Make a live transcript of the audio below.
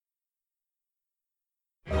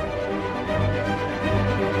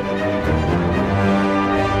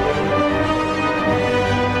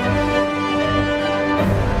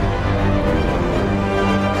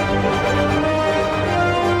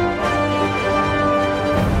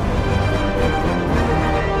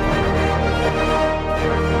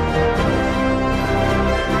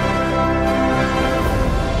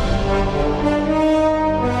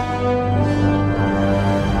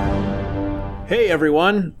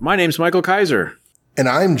everyone. My name's Michael Kaiser. And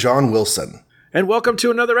I'm John Wilson. And welcome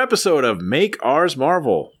to another episode of Make Ours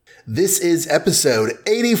Marvel. This is episode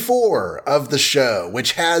 84 of the show,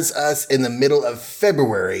 which has us in the middle of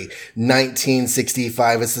February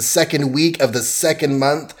 1965. It's the second week of the second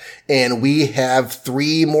month, and we have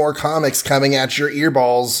 3 more comics coming at your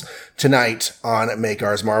earballs tonight on Make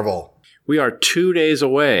Ours Marvel. We are 2 days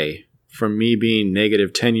away from me being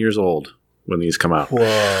negative 10 years old when these come out.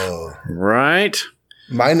 Whoa. Right?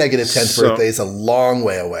 My negative 10th birthday is a long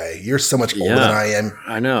way away. You're so much older than I am.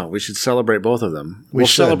 I know. We should celebrate both of them. We'll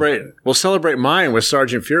celebrate mine with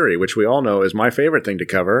Sergeant Fury, which we all know is my favorite thing to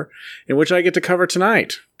cover, and which I get to cover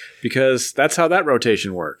tonight, because that's how that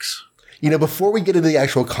rotation works. You know, before we get into the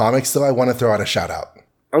actual comics, though, I want to throw out a shout out.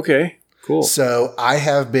 Okay, cool. So I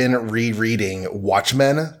have been rereading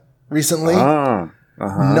Watchmen recently.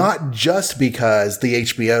 Not just because the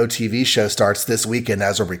HBO TV show starts this weekend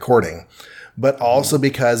as we're recording, but also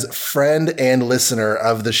because friend and listener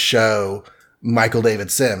of the show, Michael David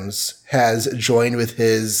Sims, has joined with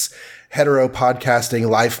his hetero podcasting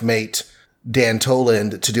life mate, Dan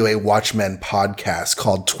Toland, to do a Watchmen podcast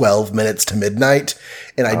called 12 Minutes to Midnight.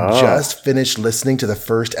 And I just finished listening to the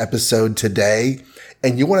first episode today.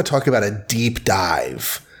 And you want to talk about a deep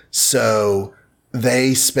dive. So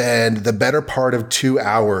they spend the better part of 2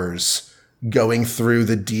 hours going through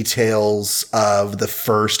the details of the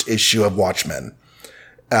first issue of Watchmen.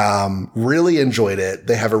 Really enjoyed it.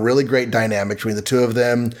 They have a really great dynamic between the two of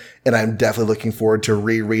them, and I'm definitely looking forward to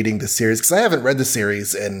rereading the series, because I haven't read the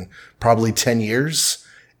series in probably 10 years,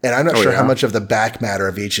 and I'm not sure how much of the back matter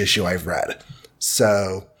of each issue I've read.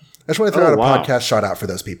 So I just want to throw out a podcast shout out for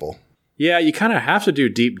those people. Yeah, you kind of have to do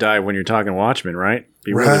deep dive when you're talking Watchmen, right?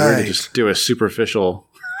 Be really weird to just do a superficial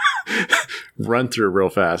run through real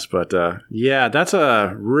fast. But yeah, that's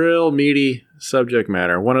a real meaty subject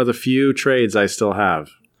matter. One of the few trades I still have,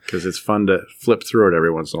 because it's fun to flip through it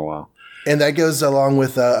every once in a while. And that goes along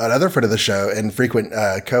with another friend of the show and frequent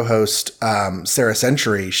co-host, Sarah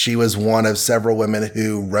Century. She was one of several women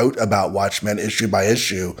who wrote about Watchmen issue by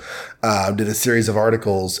issue, did a series of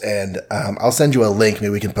articles, and I'll send you a link. Maybe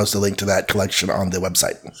we can post a link to that collection on the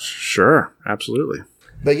website. Sure, absolutely.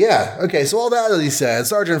 But yeah, okay, so all that he said,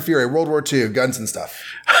 Sergeant Fury, World War II, guns and stuff.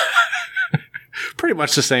 Pretty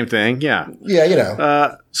much the same thing, yeah. Yeah, you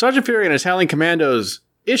know. Sergeant Fury and Italian Commandos,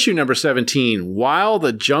 issue number 17, While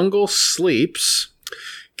the Jungle Sleeps,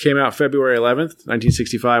 came out February 11th,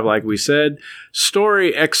 1965, like we said.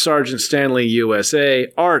 Story, ex-Sergeant Stanley, USA.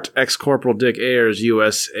 Art, ex-Corporal Dick Ayers,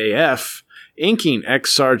 USAF. Inking,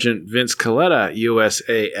 ex-Sergeant Vince Coletta,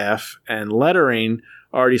 USAF. And lettering,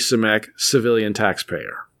 Artie Simek, civilian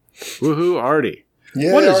taxpayer. Woohoo, Artie.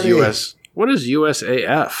 Yeah, what is Artie. What is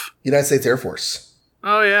USAF? United States Air Force.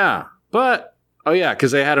 Oh, yeah.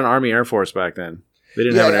 Because they had an Army Air Force back then. They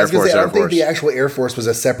didn't have an Air Force. I don't think the actual Air Force was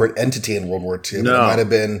a separate entity in World War II. No. But it might have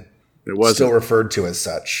been still referred to as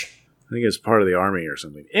such. I think it's part of the Army or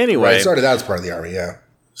something. Anyway. Right, it started out as part of the Army, yeah.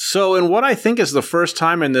 So in what I think is the first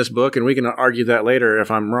time in this book, and we can argue that later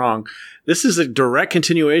if I'm wrong, this is a direct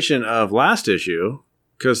continuation of last issue,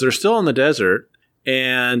 because they're still in the desert,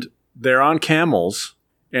 and they're on camels,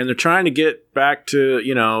 and they're trying to get back to,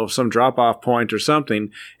 some drop-off point or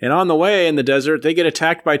something. And on the way in the desert, they get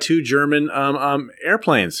attacked by 2 German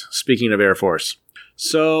airplanes, speaking of Air Force.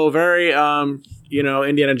 So very,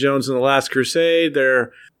 Indiana Jones and the Last Crusade,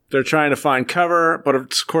 they're trying to find cover, but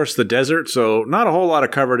it's, of course, the desert, so not a whole lot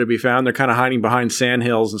of cover to be found. They're kind of hiding behind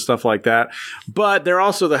sandhills and stuff like that. But they're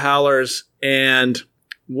also the Howlers, and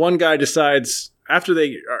one guy decides, after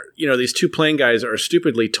they are, these 2 plane guys are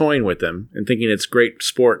stupidly toying with them and thinking it's great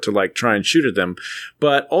sport to try and shoot at them.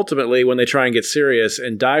 But ultimately, when they try and get serious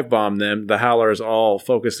and dive bomb them, the Howlers all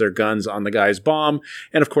focus their guns on the guy's bomb.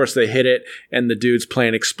 And of course, they hit it and the dude's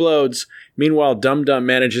plane explodes. Meanwhile, Dum Dum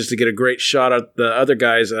manages to get a great shot at the other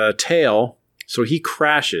guy's tail. So he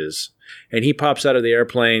crashes and he pops out of the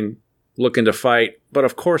airplane looking to fight. But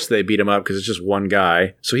of course, they beat him up because it's just one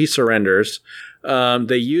guy. So he surrenders.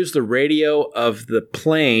 They use the radio of the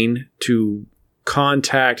plane to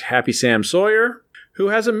contact Happy Sam Sawyer, who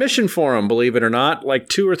has a mission for him, believe it or not,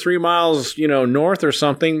 2 or 3 miles, north or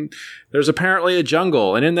something. There's apparently a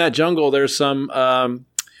jungle, and in that jungle, there's some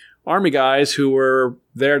Army guys who were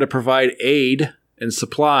there to provide aid and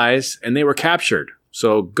supplies, and they were captured.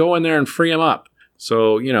 So go in there and free them up.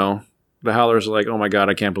 So, the Howlers are like, oh my God,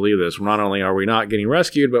 I can't believe this. Not only are we not getting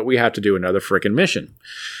rescued, but we have to do another frickin' mission.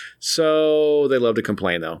 So they love to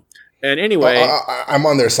complain, though. And anyway, I'm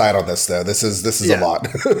on their side on this, though. This is a lot.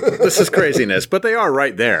 This is craziness, but they are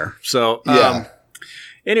right there. So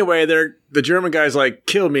Anyway, the German guy's like,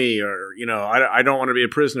 kill me, or, I don't want to be a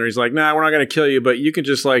prisoner. He's like, nah, we're not going to kill you, but you can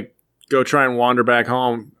just like go try and wander back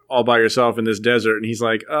home all by yourself in this desert. And he's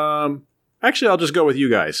like, actually, I'll just go with you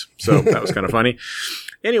guys. So that was kind of funny.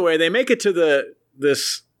 Anyway, they make it to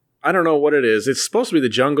this, I don't know what it is. It's supposed to be the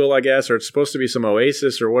jungle, I guess, or it's supposed to be some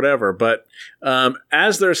oasis or whatever. But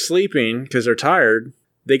as they're sleeping, because they're tired,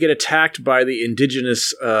 they get attacked by the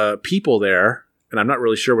indigenous people there. And I'm not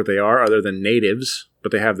really sure what they are other than natives.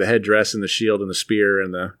 But they have the headdress and the shield and the spear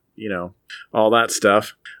and the, all that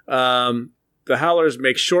stuff. The Howlers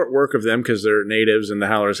make short work of them because they're natives and the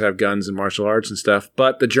Howlers have guns and martial arts and stuff.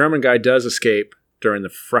 But the German guy does escape during the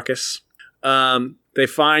fracas. They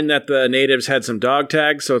find that the natives had some dog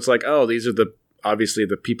tags. So it's like, oh, these are obviously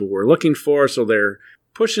the people we're looking for. So they're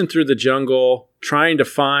pushing through the jungle, trying to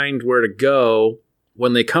find where to go.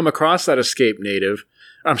 When they come across that escaped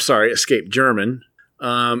German,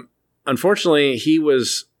 unfortunately, he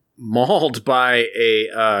was mauled by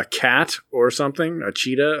a cat or something, a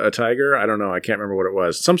cheetah, a tiger. I don't know. I can't remember what it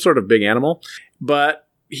was. Some sort of big animal. But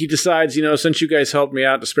he decides, since you guys helped me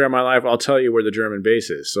out to spare my life, I'll tell you where the German base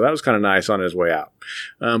is. So that was kind of nice on his way out.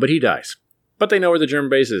 But he dies. But they know where the German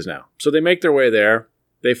base is now. So they make their way there.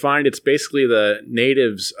 They find it's basically the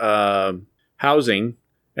natives' housing,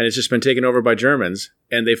 and it's just been taken over by Germans.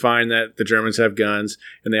 And they find that the Germans have guns.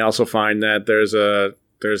 And they also find that there's a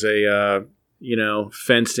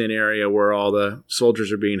fenced-in area where all the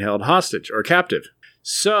soldiers are being held hostage or captive.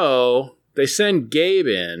 So they send Gabe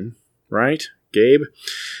in, right? Gabe.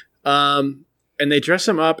 And they dress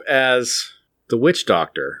him up as the witch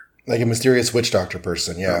doctor. Like a mysterious witch doctor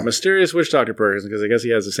person, yeah. Mysterious witch doctor person, because I guess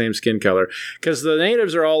he has the same skin color. Because the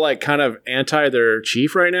natives are all like kind of anti their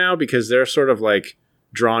chief right now because they're sort of like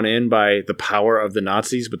drawn in by the power of the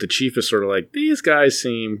Nazis. But the chief is sort of like, these guys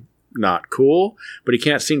seem not cool, but he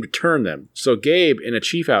can't seem to turn them. So Gabe, in a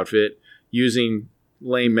chief outfit, using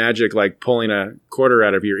lame magic, like pulling a quarter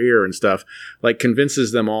out of your ear and stuff, like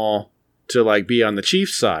convinces them all to like be on the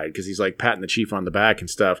chief's side because he's like patting the chief on the back and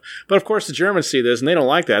stuff. But of course the Germans see this and they don't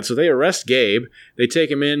like that, so they arrest Gabe. They take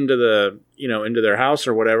him into into their house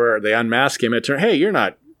or whatever. They unmask him and turn, hey, you're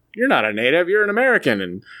not a native, you're an American,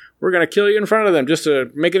 and we're gonna kill you in front of them just to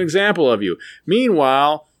make an example of you.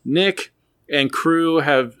 Meanwhile, Nick and crew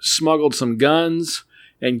have smuggled some guns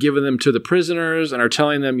and given them to the prisoners and are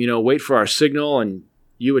telling them, wait for our signal and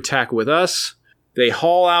you attack with us. They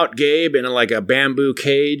haul out Gabe in like a bamboo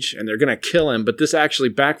cage and they're going to kill him. But this actually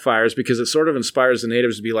backfires because it sort of inspires the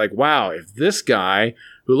natives to be like, wow, if this guy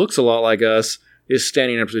who looks a lot like us is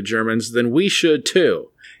standing up to the Germans, then we should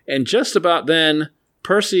too. And just about then,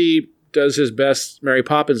 Percy does his best Mary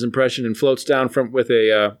Poppins impression and floats down with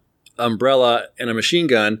a umbrella and a machine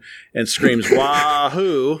gun and screams,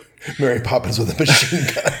 wahoo. Mary Poppins with a machine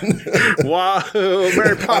gun. Wahoo.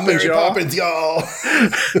 Mary Poppins, y'all.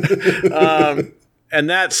 And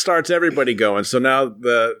that starts everybody going. So now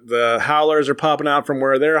the Howlers are popping out from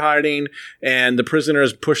where they're hiding, and the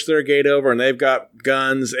prisoners push their gate over, and they've got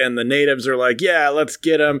guns, and the natives are like, yeah, let's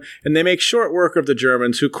get them. And they make short work of the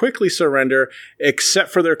Germans, who quickly surrender,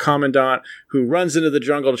 except for their commandant, who runs into the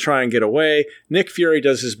jungle to try and get away. Nick Fury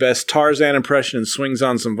does his best Tarzan impression and swings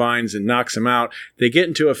on some vines and knocks him out. They get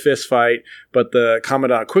into a fist fight, but the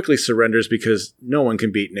commandant quickly surrenders because no one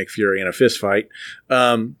can beat Nick Fury in a fist fight.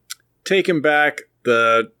 Take him back.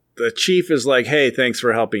 The chief is like, hey, thanks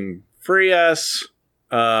for helping free us.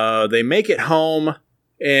 They make it home,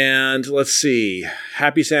 and let's see.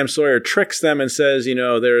 Happy Sam Sawyer tricks them and says,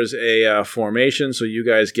 there's a formation, so you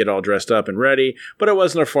guys get all dressed up and ready. But it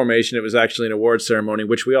wasn't a formation. It was actually an award ceremony,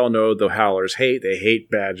 which we all know the Howlers hate. They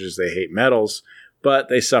hate badges. They hate medals, but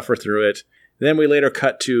they suffer through it. Then we later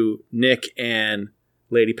cut to Nick and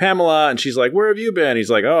Lady Pamela, and she's like, where have you been? He's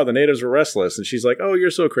like, oh, the natives were restless. And she's like, oh,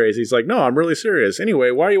 you're so crazy. He's like, no, I'm really serious.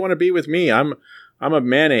 Anyway, why do you want to be with me? I'm a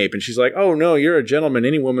man ape. And she's like, oh, no, you're a gentleman.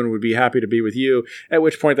 Any woman would be happy to be with you. At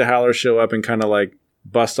which point the Howlers show up and kind of like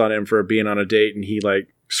bust on him for being on a date, and he like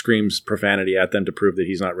screams profanity at them to prove that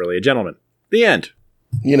he's not really a gentleman. The end.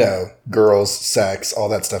 Girls, sex, all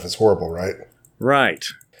that stuff is horrible, right? Right.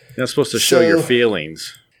 You're not supposed to show your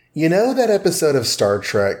feelings. That episode of Star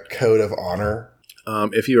Trek, Code of Honor?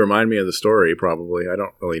 If you remind me of the story, probably. I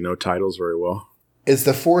don't really know titles very well. It's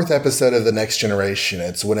the 4th episode of The Next Generation.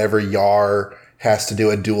 It's whenever Yar has to do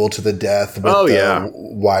a duel to the death with the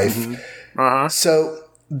wife. Mm-hmm. Uh-huh. So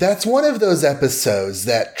that's one of those episodes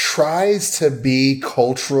that tries to be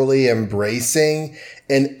culturally embracing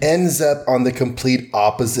and ends up on the complete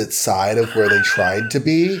opposite side of where they tried to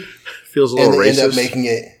be. Feels a little racist. And they end up making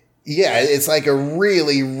it... Yeah, it's like a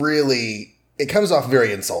really, really... It comes off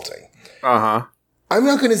very insulting. Uh-huh. I'm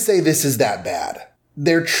not going to say this is that bad.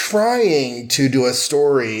 they're trying to do a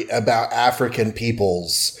story about African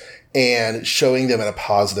peoples and showing them in a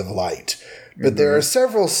positive light. But there are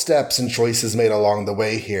several steps and choices made along the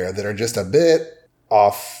way here that are just a bit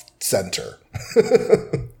off center.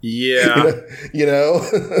 Yeah. You know?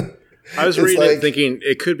 I was reading it thinking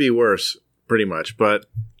it could be worse, pretty much. But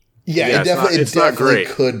yeah, it definitely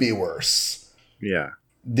could be worse. Yeah.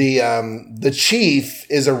 The chief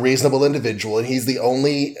is a reasonable individual, and he's the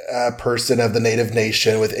only person of the native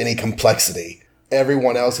nation with any complexity.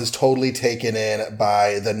 Everyone else is totally taken in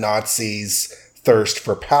by the Nazis' thirst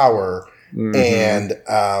for power, and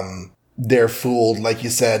they're fooled, like you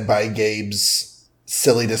said, by Gabe's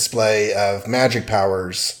silly display of magic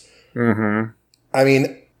powers. I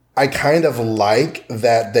mean, I kind of like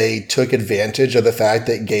that they took advantage of the fact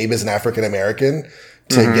that Gabe is an African American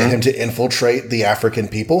to get him to infiltrate the African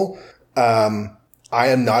people. I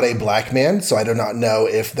am not a black man, so I do not know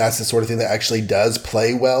if that's the sort of thing that actually does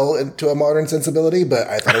play well into a modern sensibility, but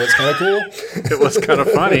I thought it was kind of cool. It was kind of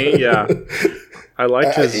funny, yeah. I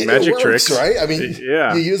liked his magic tricks. Right? I mean,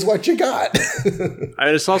 you use what you got. And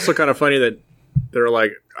it's also kind of funny that they're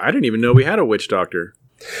like, I didn't even know we had a witch doctor.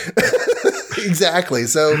 Exactly.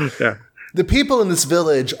 So the people in this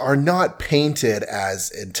village are not painted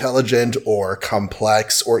as intelligent or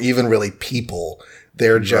complex or even really people.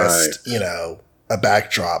 They're just, a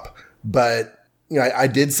backdrop. But, I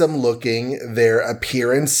did some looking. Their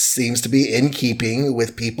appearance seems to be in keeping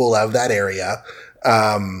with people of that area.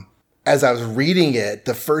 As I was reading it,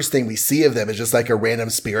 the first thing we see of them is just like a random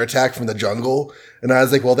spear attack from the jungle. And I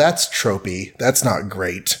was like, well, that's tropey. That's not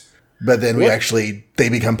great. But then they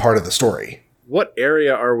become part of the story. What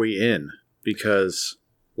area are we in? Because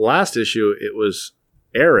last issue, it was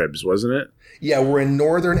Arabs, wasn't it? Yeah, we're in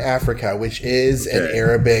Northern Africa, which is an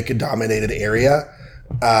Arabic-dominated area.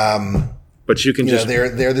 But you can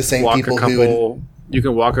they're the same people who... You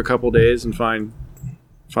can walk a couple days and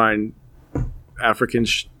find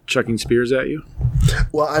Africans chucking spears at you?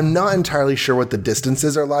 Well, I'm not entirely sure what the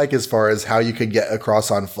distances are like as far as how you could get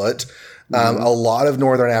across on foot. A lot of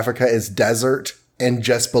Northern Africa is desert, and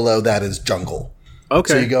just below that is jungle.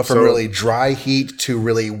 Okay. So you go from really dry heat to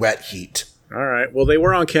really wet heat. All right. Well, they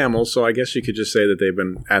were on camels, so I guess you could just say that they've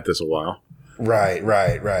been at this a while.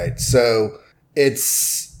 Right. So it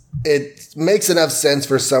makes enough sense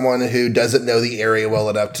for someone who doesn't know the area well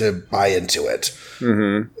enough to buy into it.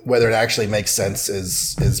 Whether it actually makes sense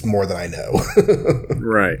is more than I know.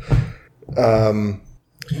 Right.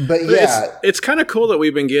 But yeah, it's kind of cool that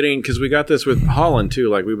we've been getting, because we got this with Holland too.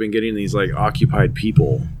 Like we've been getting these like occupied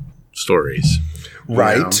people stories,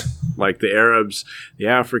 right? Like the Arabs, the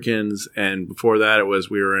Africans, and before that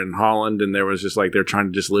we were in Holland, and there was just like they're trying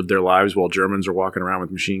to just live their lives while Germans are walking around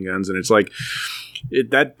with machine guns, and it's like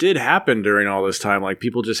that did happen during all this time. Like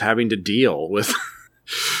people just having to deal with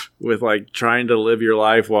with like trying to live your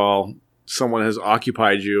life while someone has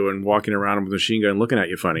occupied you and walking around with a machine gun looking at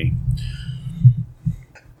you funny.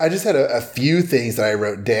 I just had a few things that I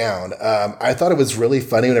wrote down. I thought it was really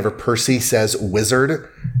funny whenever Percy says wizard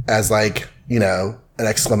as like, an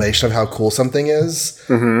exclamation of how cool something is.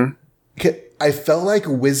 I felt like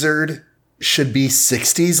wizard should be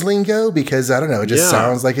 60s lingo because, I don't know, it just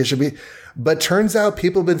sounds like it should be. But turns out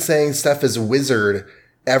people have been saying stuff as wizard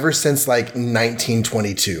ever since like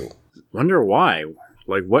 1922. Wonder why.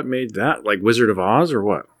 Like what made that? Like Wizard of Oz or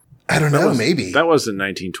what? I don't know, maybe. That wasn't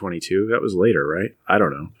 1922. That was later, right? I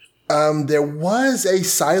don't know. There was a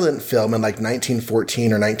silent film in like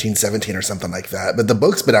 1914 or 1917 or something like that. But the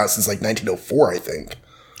book's been out since like 1904, I think.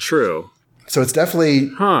 True. So it's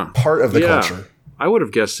definitely part of the culture. I would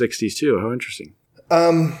have guessed 60s too. How interesting.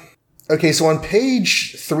 Okay, so on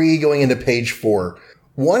page 3 going into page 4,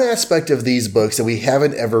 one aspect of these books that we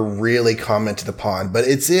haven't ever really commented upon, but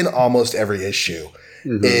it's in almost every issue,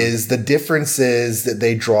 is the differences that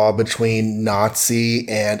they draw between Nazi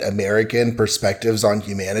and American perspectives on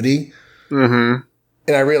humanity. And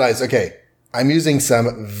I realized, okay, I'm using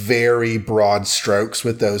some very broad strokes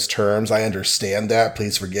with those terms. I understand that.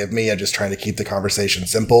 Please forgive me. I'm just trying to keep the conversation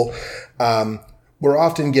simple. We're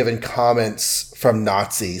often given comments from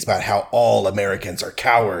Nazis about how all Americans are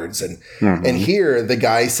cowards. And here the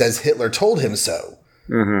guy says Hitler told him so.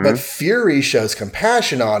 But Fury shows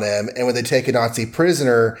compassion on him, and when they take a Nazi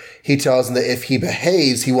prisoner, he tells him that if he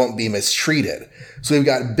behaves, he won't be mistreated. So we've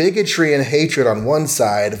got bigotry and hatred on one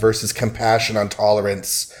side versus compassion and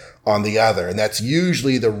tolerance on the other. And that's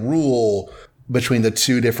usually the rule between the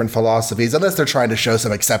two different philosophies, unless they're trying to show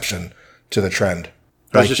some exception to the trend.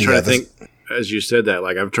 I was just trying to think, as you said that,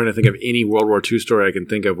 like I'm trying to think of any World War II story I can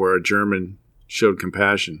think of where a German showed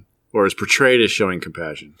compassion. Or is portrayed as showing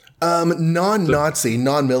compassion. Non-Nazi,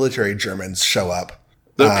 non-military Germans show up.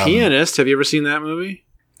 The Pianist, have you ever seen that movie?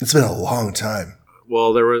 It's been a long time.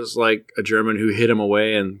 Well, there was like a German who hid him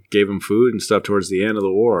away and gave him food and stuff towards the end of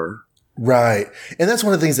the war. Right. And that's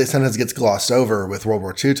one of the things that sometimes gets glossed over with World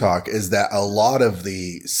War II talk is that a lot of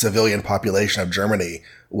the civilian population of Germany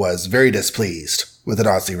was very displeased with the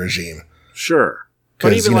Nazi regime. Sure.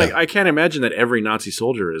 But even like, I can't imagine that every Nazi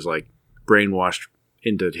soldier is like brainwashed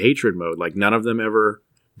into hatred mode. Like none of them ever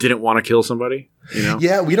didn't want to kill somebody, you know?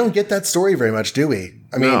 Yeah, we don't get that story very much, do we?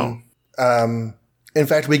 I mean, in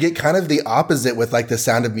fact, we get kind of the opposite with like The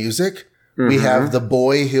Sound of Music. Mm-hmm. We have the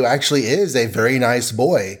boy who actually is a very nice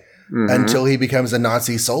boy. Mm-hmm. Until he becomes a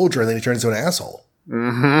Nazi soldier and then he turns into an asshole.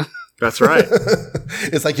 Mm-hmm. That's right.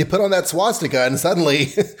 It's like you put on that swastika and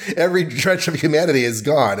suddenly every stretch of humanity is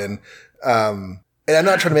gone. And I'm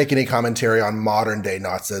not trying to make any commentary on modern day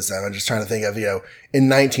Nazism. I'm just trying to think of, in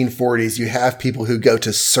 1940s, you have people who go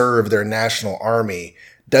to serve their national army.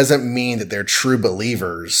 Doesn't mean that they're true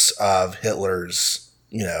believers of Hitler's,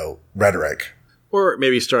 rhetoric. Or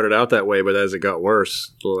maybe started out that way, but as it got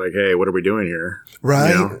worse, like, hey, what are we doing here?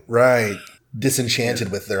 Right, right.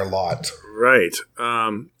 Disenchanted with their lot. Right.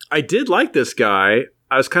 I did like this guy.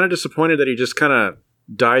 I was kind of disappointed that he just kind of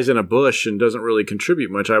dies in a bush and doesn't really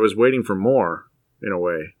contribute much. I was waiting for more, in a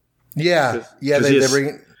way. Yeah. They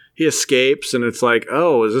bring... He escapes, and it's like,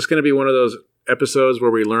 oh, is this going to be one of those episodes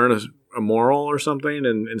where we learn a moral or something?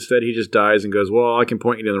 And instead he just dies and goes, well, I can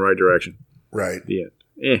point you in the right direction. Right. The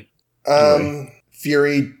end. Anyway.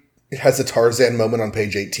 Fury has a Tarzan moment on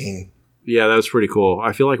page 18. Yeah, that was pretty cool.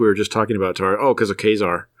 I feel like we were just talking about Tarzan. Oh, because of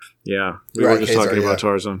Khazar. Yeah, we were just talking about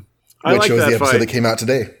Tarzan. Which was the episode that came out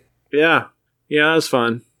today. Yeah, it was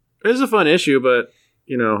fun. It was a fun issue, but,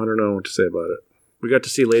 I don't know what to say about it. We got to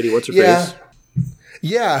see Lady What's-Her-Face.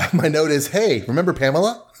 Yeah, my note is, hey, remember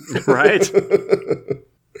Pamela? Right.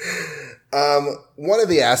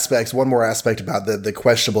 One more aspect about the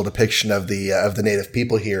questionable depiction of the native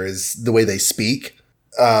people here is the way they speak.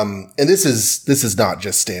 And this is not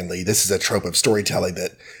just Stan Lee. This is a trope of storytelling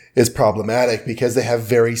that is problematic because they have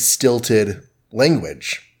very stilted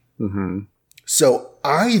language. Mm-hmm. So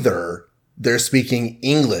either they're speaking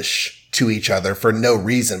English to each other for no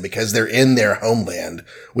reason because they're in their homeland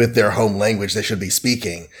with their home language they should be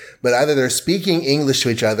speaking, but either they're speaking English to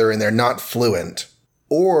each other and they're not fluent,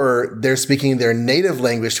 or they're speaking their native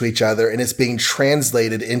language to each other and it's being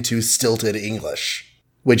translated into stilted English,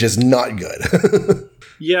 which is not good.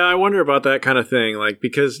 Yeah, I wonder about that kind of thing. Like,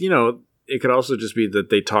 because, it could also just be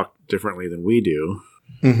that they talk differently than we do.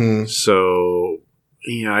 Mm-hmm. So,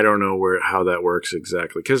 I don't know how that works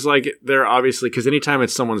exactly. Because, they're obviously, because anytime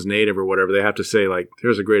it's someone's native or whatever, they have to say,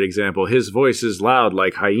 here's a great example. His voice is loud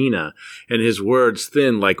like hyena, and his words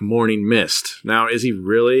thin like morning mist. Now, is he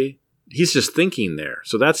really? He's just thinking there.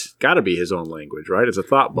 So that's got to be his own language, right? It's a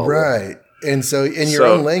thought bubble. Right. And so in your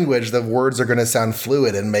own language, the words are going to sound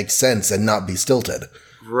fluid and make sense and not be stilted.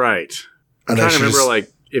 Right. I'm trying to remember,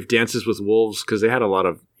 if Dances with Wolves, because they had a lot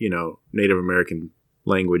of, Native American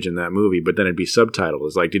language in that movie, but then it'd be subtitled.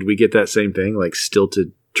 It's like, did we get that same thing, like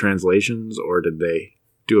stilted translations, or did they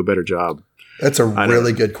do a better job? That's a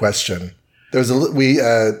really good question.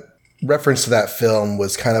 Reference to that film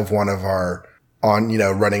was kind of one of our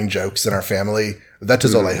running jokes in our family. That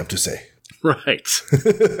is all I have to say. Right.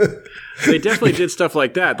 They definitely did stuff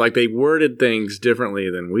like that. Like they worded things differently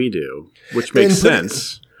than we do, which makes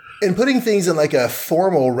sense. And putting things in a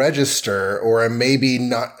formal register or maybe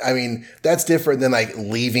not, that's different than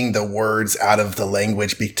leaving the words out of the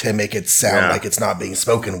language to make it sound like it's not being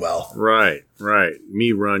spoken well. Right.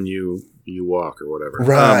 Me run, you walk or whatever.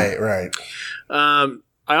 Right.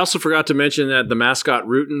 I also forgot to mention that the mascot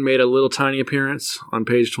Rootin made a little tiny appearance on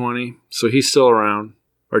page 20. So he's still around.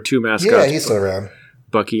 Our two mascots. Yeah, he's still around.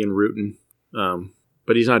 Bucky and Rootin.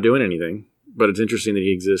 But he's not doing anything. But it's interesting that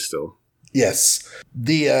he exists still. Yes.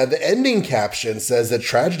 The ending caption says that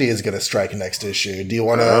tragedy is going to strike next issue. Do you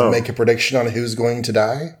want to make a prediction on who's going to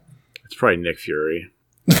die? It's probably Nick Fury.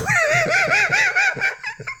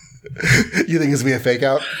 You think it's going to be a fake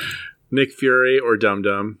out? Nick Fury or Dum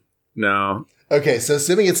Dum? No. Okay, so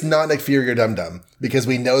assuming it's not Nick Fury or Dum Dum, because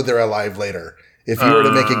we know they're alive later. If you were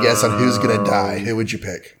to make a guess on who's going to die, who would you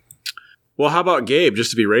pick? Well, how about Gabe, just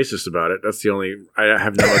to be racist about it? That's the only... I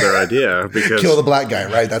have no other idea. Because kill the black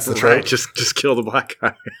guy, right? That's the trope. Right, just kill the black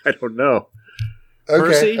guy. I don't know.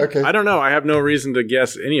 Okay. I don't know. I have no reason to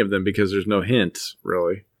guess any of them because there's no hint,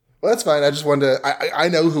 really. Well, that's fine. I just wanted to... I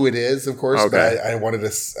know who it is, of course, but I wanted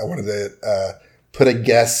to put a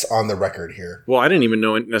guess on the record here. Well, I didn't even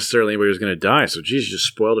know necessarily anybody was going to die, so geez, you just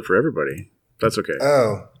spoiled it for everybody. That's okay.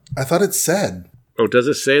 Oh, I thought it said... Oh, does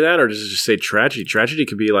it say that, or does it just say tragedy? Tragedy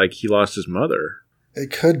could be like he lost his mother.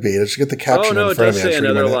 It could be. Let's get the caption Oh, no, in it front of does me. say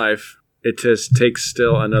another life. It just takes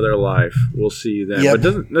still another life. We'll see you then. Yep. But it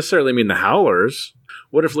doesn't necessarily mean the Howlers.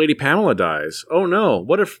 What if Lady Pamela dies? Oh, no.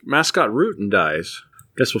 What if Mascot Rootin guys?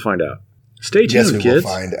 Guess we'll find out. Stay tuned, yes, we kids.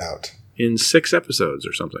 will find out. In 6 episodes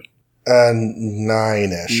or something.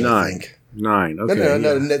 9-ish, I think. 9. Okay.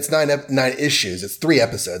 No. It's 9 issues. It's 3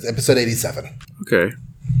 episodes. Episode 87. Okay.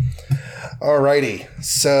 Alrighty.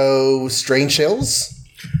 So, Strange Tales.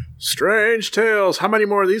 Strange Tales. How many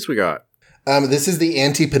more of these we got? This is the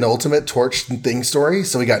anti-penultimate Torch Thing story,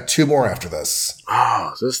 so we got 2 more after this.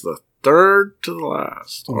 Oh, is this the third to the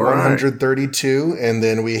last? All 132, right. And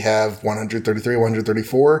then we have 133,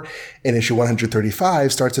 134, and issue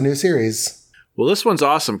 135 starts a new series. Well, this one's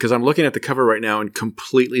awesome because I'm looking at the cover right now and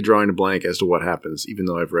completely drawing a blank as to what happens, even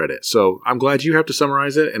though I've read it. So I'm glad you have to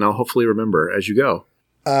summarize it, and I'll hopefully remember as you go.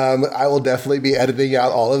 I will definitely be editing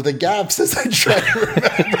out all of the gaps as I try to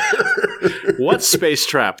remember. What space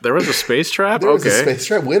trap? There was a space trap? There was a space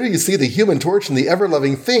trap. Where do you see the Human Torch and the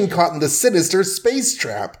ever-loving Thing caught in the sinister space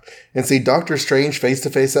trap? And see Doctor Strange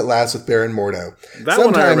face-to-face at last with Baron Mordo. That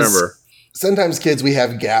one I remember. Sometimes, kids, we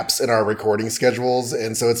have gaps in our recording schedules,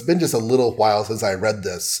 and so it's been just a little while since I read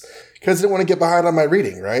this because I didn't want to get behind on my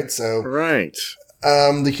reading, right? So, right.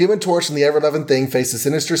 The Human Torch and the ever-loving Thing face a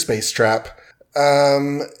sinister space trap.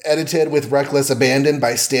 Edited with reckless abandon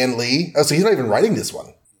by Stan Lee. Oh, so he's not even writing this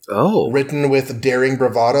one. Oh. Written with daring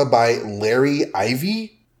bravado by Larry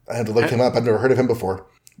Ivy. I had to look him up. I've never heard of him before.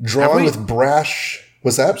 Drawn with brash.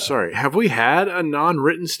 What's that? Sorry. Have we had a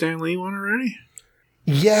non-written Stan Lee one already?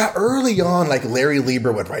 Yeah, early on, like Larry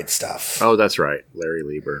Lieber would write stuff. Oh, that's right. Larry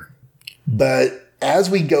Lieber. But as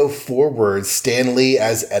we go forward, Stan Lee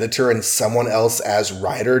as editor and someone else as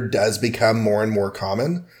writer does become more and more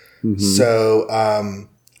common. Mm-hmm. So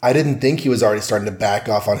I didn't think he was already starting to back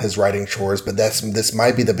off on his writing chores, but this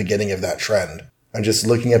might be the beginning of that trend. I'm just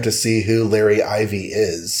looking up to see who Larry Ivy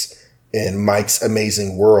is in Mike's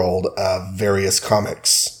amazing world of various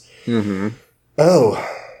comics. Mm-hmm.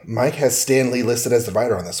 Oh, Mike has Stan Lee listed as the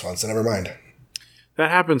writer on this one, so never mind. That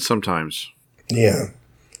happens sometimes. Yeah.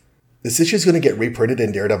 This issue is going to get reprinted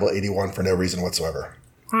in Daredevil 81 for no reason whatsoever.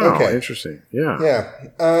 Oh, okay. Interesting. Yeah. Yeah.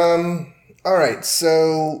 All right,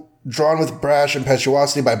 so drawn with brash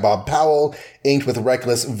impetuosity by Bob Powell, inked with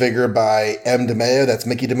reckless vigor by M. DeMeo, that's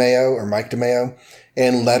Mickey DeMeo or Mike DeMeo,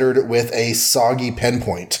 and lettered with a soggy pen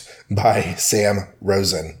point by Sam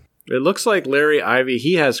Rosen. It looks like Larry Ivy,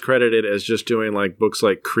 he has credited as just doing like books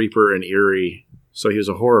like Creeper and Eerie, so he was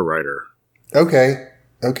a horror writer. Okay.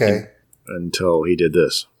 Until he did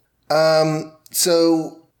this.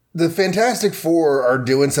 So the Fantastic Four are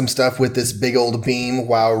doing some stuff with this big old beam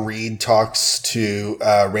while Reed talks to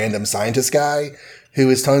a random scientist guy who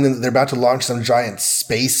is telling them that they're about to launch some giant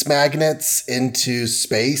space magnets into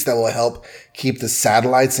space that will help keep the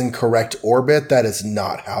satellites in correct orbit. That is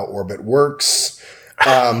not how orbit works.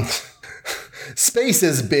 Space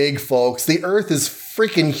is big, folks. The Earth is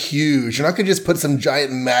freaking huge. You're not going to just put some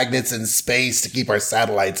giant magnets in space to keep our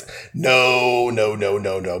satellites. No.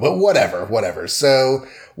 But whatever. So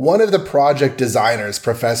one of the project designers,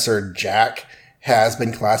 Professor Jack, has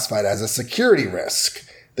been classified as a security risk.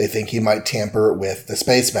 They think he might tamper with the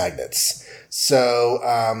space magnets.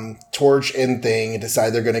 So Torch and Thing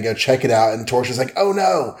decide they're going to go check it out. And Torch is like, oh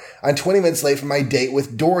no, I'm 20 minutes late for my date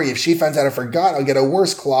with Dory. If she finds out I forgot, I'll get a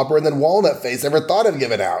worse clobber than Walnut Face ever thought of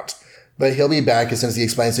giving out. But he'll be back as soon as he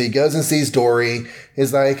explains. So he goes and sees Dory.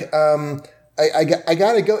 He's like, I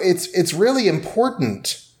gotta go. It's really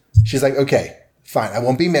important. She's like, okay, fine. I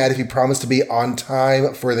won't be mad if you promise to be on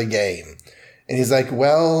time for the game. And he's like,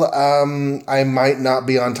 well, I might not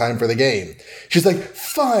be on time for the game. She's like,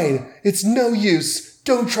 fine, it's no use.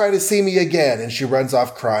 Don't try to see me again. And she runs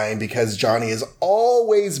off crying because Johnny is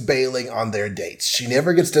always bailing on their dates. She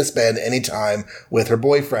never gets to spend any time with her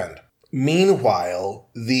boyfriend. Meanwhile,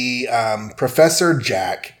 the Professor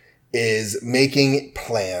Jack is making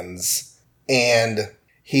plans, and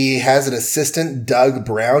he has an assistant, Doug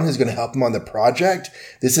Brown, who's going to help him on the project.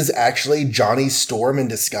 This is actually Johnny Storm in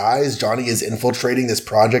disguise. Johnny is infiltrating this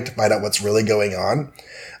project to find out what's really going on.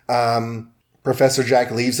 Professor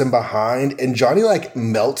Jack leaves him behind, and Johnny,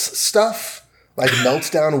 melts stuff, melts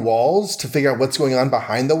down walls to figure out what's going on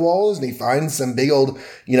behind the walls, and he finds some big old,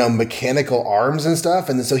 mechanical arms and stuff,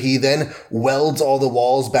 and so he then welds all the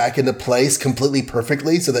walls back into place completely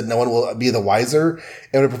perfectly so that no one will be the wiser.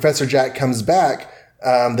 And when Professor Jack comes back,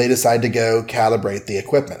 they decide to go calibrate the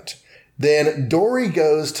equipment. Then Dory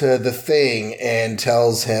goes to the Thing and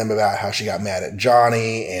tells him about how she got mad at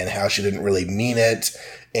Johnny and how she didn't really mean it.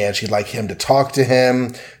 and she'd like him to talk to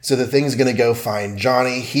him. So the Thing's going to go find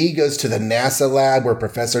Johnny. He goes to the NASA lab where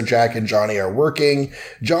Professor Jack and Johnny are working.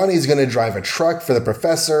 Johnny's going to drive a truck for the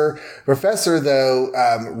professor. Professor, though,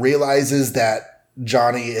 realizes that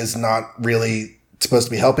Johnny is not really supposed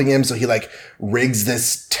to be helping him, so he rigs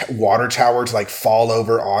this water tower to fall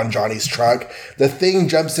over on Johnny's truck. The Thing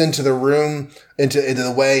jumps into the room, into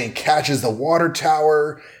the way, and catches the water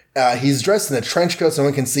tower. He's dressed in a trench coat so no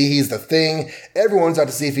one can see he's the Thing. Everyone's out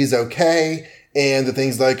to see if he's okay, and the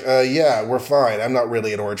Thing's like, yeah, we're fine. I'm not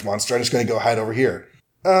really an orange monster. I'm just gonna go hide over here.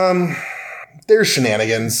 There's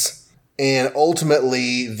shenanigans. And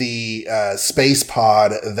ultimately, the space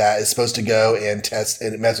pod that is supposed to go and test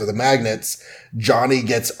and mess with the magnets, Johnny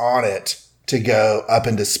gets on it to go up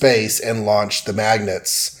into space and launch the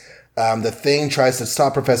magnets. The Thing tries to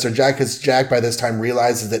stop Professor Jack because Jack by this time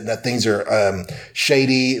realizes that things are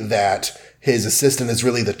shady, that his assistant is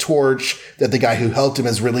really the Torch, that the guy who helped him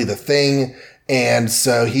is really the Thing. And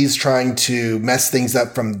so he's trying to mess things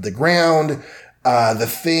up from the ground. The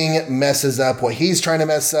Thing messes up what he's trying to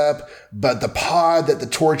mess up, but the pod that the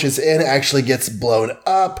Torch is in actually gets blown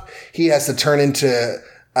up. He has to turn into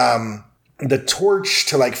the Torch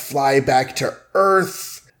to fly back to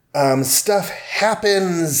Earth. Stuff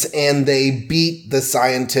happens and they beat the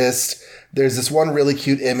scientist. There's this one really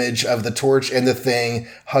cute image of the Torch and the Thing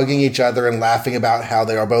hugging each other and laughing about how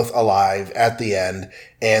they are both alive at the end.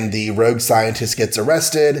 And the rogue scientist gets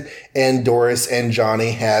arrested, and Doris and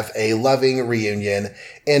Johnny have a loving reunion.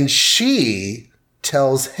 And she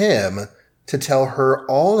tells him to tell her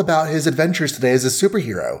all about his adventures today as a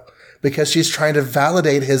superhero, because she's trying to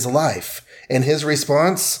validate his life. And his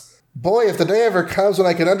response, boy, if the day ever comes when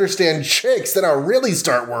I can understand chicks, then I'll really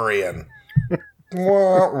start worrying.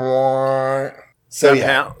 So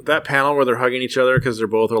that panel where they're hugging each other because they're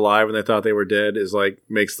both alive and they thought they were dead is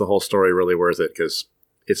makes the whole story really worth it because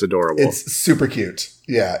it's adorable. It's super cute.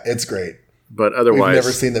 Yeah, it's great. But otherwise, we've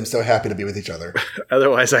never seen them so happy to be with each other.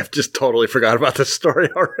 Otherwise, I've just totally forgot about this story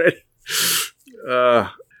already.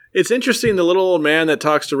 It's interesting. The little old man that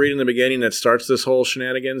talks to Reed in the beginning that starts this whole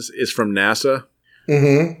shenanigans is from NASA.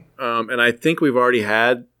 Mm-hmm. And I think we've already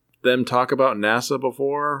had them talk about NASA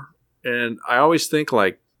before. And I always think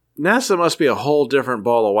NASA must be a whole different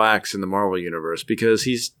ball of wax in the Marvel universe because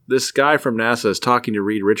this guy from NASA is talking to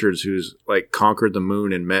Reed Richards who's conquered the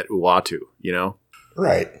moon and met Uatu, you know?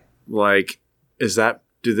 Right.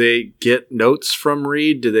 Do they get notes from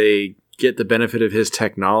Reed? Do they get the benefit of his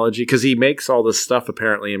technology? Because he makes all this stuff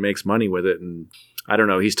apparently and makes money with it. And I don't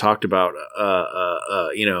know, he's talked about,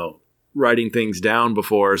 writing things down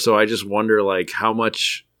before. So I just wonder how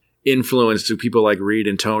much influence do people like Reed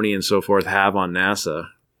and Tony and so forth have on NASA?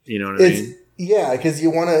 You know what I mean? Yeah, because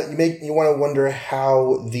you want to wonder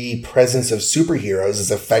how the presence of superheroes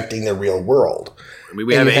is affecting the real world. I mean,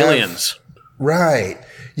 we have aliens. Right.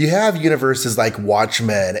 You have universes like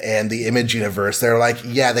Watchmen and the Image universe. They're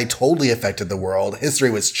they totally affected the world.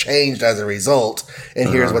 History was changed as a result. And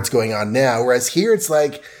here's what's going on now. Whereas here it's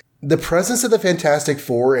the presence of the Fantastic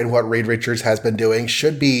Four and what Reed Richards has been doing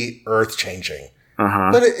should be earth-changing.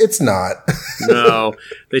 But it's not. No.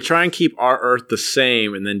 They try and keep our Earth the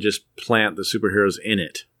same and then just plant the superheroes in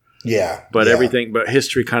it. Yeah. But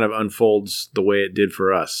history kind of unfolds the way it did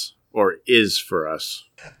for us, or is for us.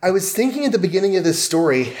 I was thinking at the beginning of this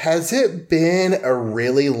story, has it been a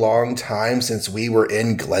really long time since we were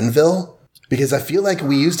in Glenville? Because I feel like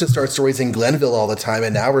we used to start stories in Glenville all the time,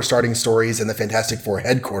 and now we're starting stories in the Fantastic Four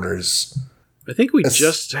headquarters. I think we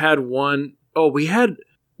just had one. Oh,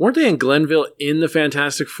 weren't they in Glenville in the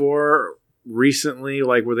Fantastic Four recently,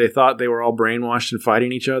 where they thought they were all brainwashed and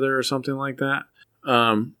fighting each other or something like that?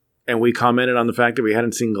 And we commented on the fact that we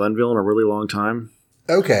hadn't seen Glenville in a really long time.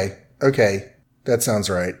 Okay. That sounds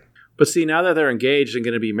right. But see, now that they're engaged and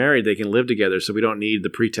going to be married, they can live together, so we don't need the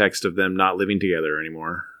pretext of them not living together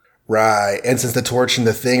anymore. Right. And since the Torch and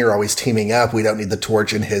the Thing are always teaming up, we don't need the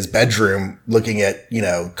Torch in his bedroom looking at,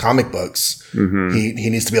 comic books. Mm-hmm. He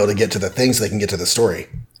needs to be able to get to the Thing so they can get to the story.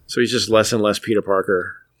 So he's just less and less Peter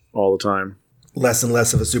Parker all the time. Less and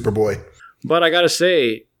less of a Superboy. But I got to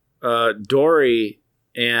say, Dory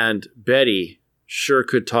and Betty sure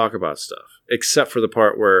could talk about stuff, except for the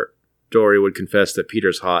part where Dory would confess that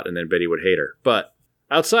Peter's hot and then Betty would hate her. But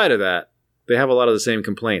outside of that, they have a lot of the same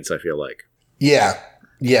complaints, I feel like. Yeah.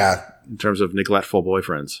 In terms of neglectful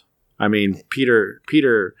boyfriends. I mean,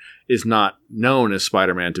 Peter is not known as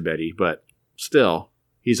Spider-Man to Betty, but still,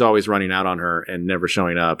 he's always running out on her and never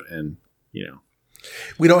showing up. And,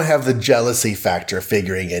 we don't have the jealousy factor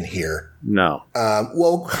figuring in here. No.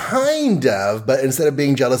 Well, kind of, but instead of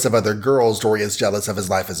being jealous of other girls, Dory is jealous of his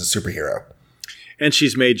life as a superhero. And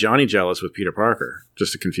she's made Johnny jealous with Peter Parker,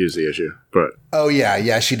 just to confuse the issue. But oh,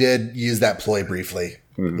 yeah, she did use that ploy briefly,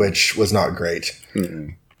 which was not great.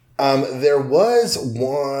 There was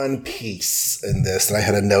one piece in this that I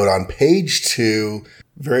had a note on page 2.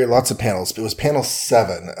 Lots of panels. It was panel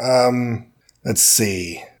 7. Let's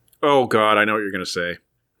see. Oh, God, I know what you're going to say.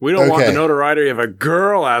 We don't want the notoriety of a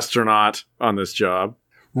girl astronaut on this job.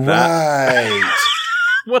 Right.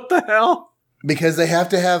 What the hell? Because they have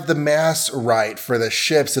to have the mass right for the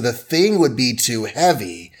ship, so the thing would be too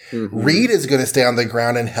heavy. Reed is going to stay on the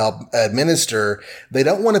ground and help administer. They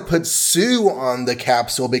don't want to put Sue on the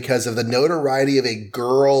capsule because of the notoriety of a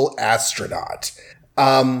girl astronaut.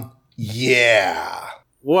 Yeah.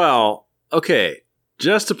 Well, okay.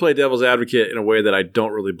 Just to play devil's advocate in a way that I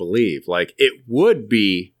don't really believe, like, it would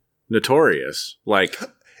be notorious. Like,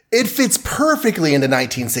 it fits perfectly into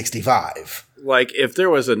 1965. Like, if there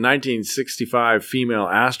was a 1965 female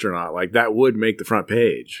astronaut, like, that would make the front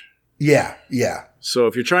page. Yeah. So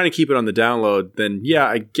if you're trying to keep it on the download, then yeah,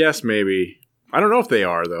 I guess maybe. I don't know if they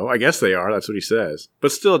are, though. I guess they are. That's what he says.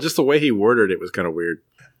 But still, just the way he worded it was kind of weird.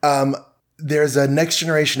 There's a Next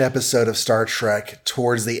Generation episode of Star Trek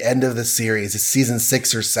towards the end of the series. It's season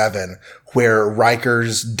 6 or 7, where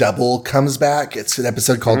Riker's double comes back. It's an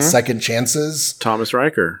episode called Second Chances. Thomas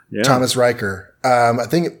Riker. Yeah. Thomas Riker. I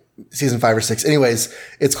think season 5 or 6. Anyways,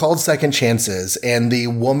 it's called Second Chances. And the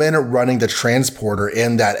woman running the transporter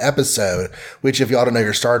in that episode, which if y'all don't know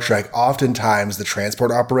your Star Trek, oftentimes the transport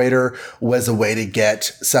operator was a way to get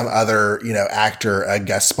some other, actor a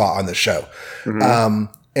guest spot on the show.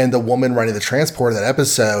 And the woman running the transporter in that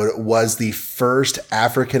episode was the first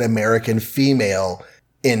African-American female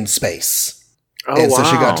in space. Oh, and so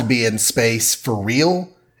she got to be in space for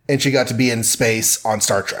real, and she got to be in space on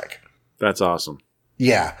Star Trek. That's awesome.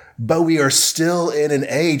 Yeah. But we are still in an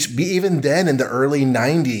age, even then in the early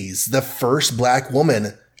 90s, the first black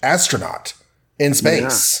woman astronaut in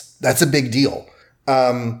space. Yeah. That's a big deal.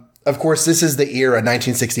 Of course, this is the era,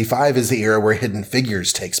 1965 is the era where Hidden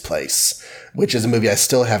Figures takes place, which is a movie I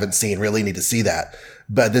still haven't seen, really need to see that.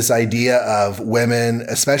 But this idea of women,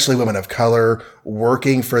 especially women of color,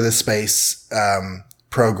 working for the space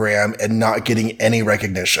program and not getting any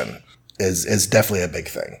recognition is definitely a big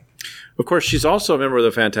thing. Of course, she's also a member of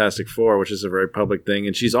the Fantastic Four, which is a very public thing.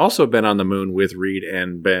 And she's also been on the moon with Reed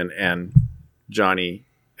and Ben and Johnny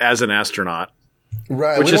as an astronaut.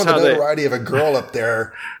 Right. We want the notoriety of a girl up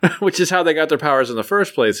there. Which is how they got their powers in the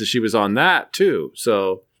first place, is she was on that too.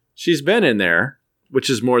 So she's been in there, which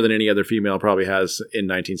is more than any other female probably has in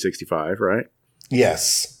 1965, right?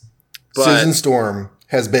 Yes. But Susan Storm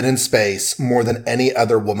has been in space more than any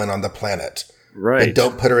other woman on the planet. Right. But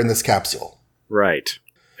don't put her in this capsule. Right.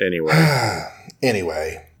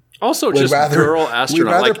 Anyway. Also, just girl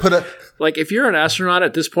astronaut. Like, if you're an astronaut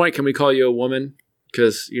at this point, can we call you a woman?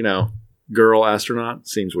 Because, girl astronaut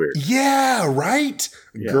seems weird. Yeah, right?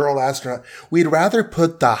 Yeah. Girl astronaut. We'd rather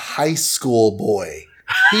put the high school boy.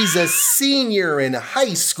 He's a senior in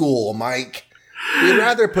high school, Mike. We'd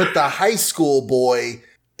rather put the high school boy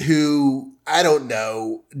who, I don't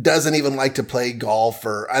know, doesn't even like to play golf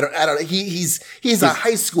or I don't he's a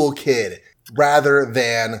high school kid rather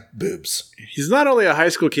than boobs. He's not only a high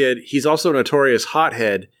school kid, he's also a notorious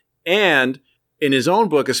hothead. And in his own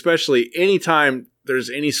book, especially, anytime there's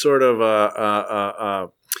any sort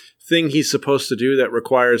of thing he's supposed to do that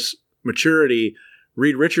requires maturity,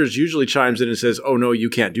 Reed Richards usually chimes in and says, "Oh, no, you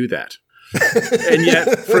can't do that." And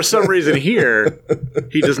yet, for some reason here,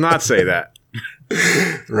 he does not say that.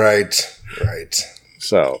 Right.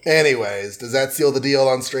 So, anyways, does that seal the deal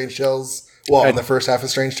on Strange Tales? Well, on the first half of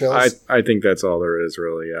Strange Tales? I think that's all there is,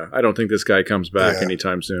 really, yeah. I don't think this guy comes back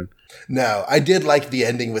anytime soon. No, I did like the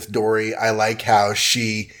ending with Dory. I like how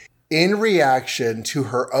she, in reaction to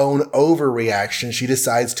her own overreaction, she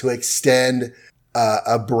decides to extend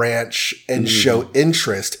a branch and show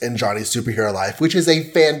interest in Johnny's superhero life, which is a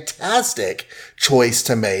fantastic choice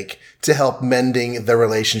to make to help mending the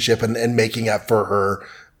relationship and making up for her,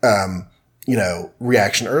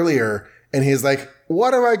 reaction earlier. And he's like,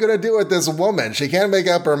 what am I going to do with this woman? She can't make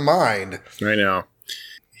up her mind. I know.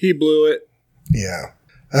 He blew it. Yeah.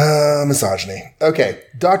 Misogyny. Okay.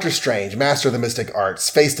 Doctor Strange, master of the mystic arts,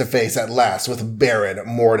 face to face at last with Baron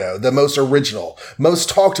Mordo, the most original, most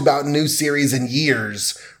talked about new series in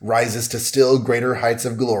years, rises to still greater heights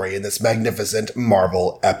of glory in this magnificent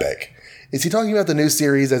Marvel epic. Is he talking about the new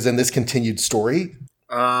series as in this continued story?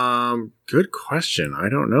 Good question. I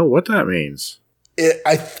don't know what that means.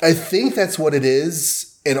 I think that's what it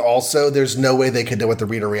is. And also, there's no way they could know what the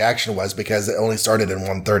reader reaction was because it only started in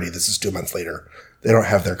 1:30. This is 2 months later. They don't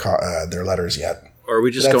have their letters yet. Or are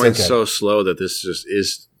we just going so slow that this just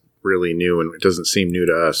is really new and it doesn't seem new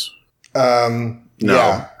to us. No.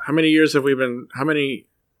 Yeah. How many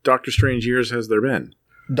Doctor Strange years has there been?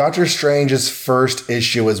 Doctor Strange's first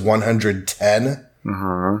issue was 110.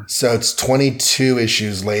 So it's 22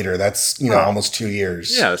 issues later. That's, almost 2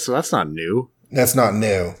 years. Yeah, so that's not new. That's not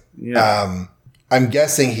new. Yeah. I'm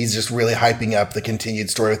guessing he's just really hyping up the continued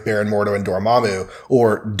story with Baron Mordo and Dormammu,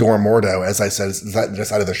 or Dormordo, as I said,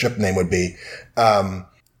 decided their ship name would be.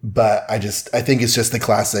 But I think it's just the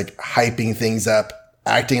classic hyping things up,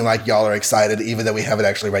 acting like y'all are excited, even though we haven't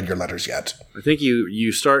actually read your letters yet. I think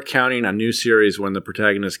you start counting a new series when the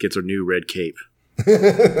protagonist gets a new red cape.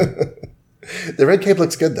 The red cape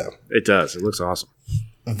looks good, though. It does. It looks awesome.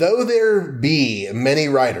 Though there be many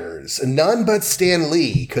writers, none but Stan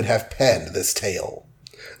Lee could have penned this tale.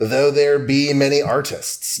 Though there be many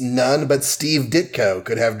artists, none but Steve Ditko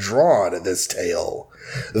could have drawn this tale.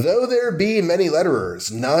 Though there be many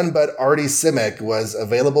letterers, none but Artie Simek was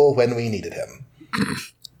available when we needed him.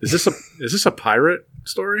 Is this a pirate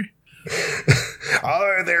story?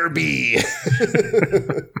 Are there be?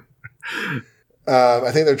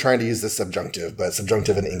 I think they're trying to use the subjunctive, but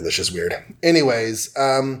subjunctive in English is weird. Anyways,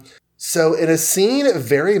 so in a scene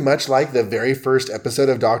very much like the very first episode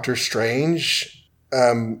of Doctor Strange,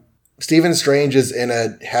 Stephen Strange is in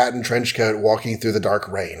a hat and trench coat walking through the dark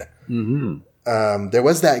rain. Mm-hmm. There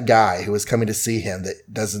was that guy who was coming to see him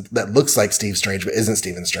that looks like Steve Strange, but isn't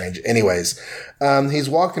Stephen Strange. Anyways, he's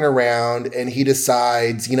walking around and he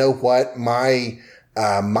decides, you know what, my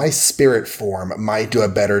spirit form might do a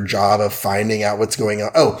better job of finding out what's going on.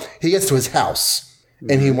 Oh, he gets to his house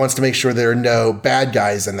and he wants to make sure there are no bad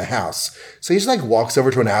guys in the house. So he just walks over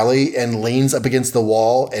to an alley and leans up against the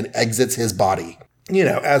wall and exits his body,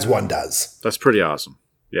 as one does. That's pretty awesome.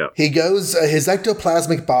 Yeah. He goes, his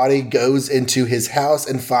ectoplasmic body goes into his house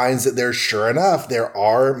and finds that sure enough, there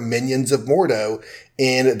are minions of Mordo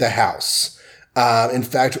in the house. In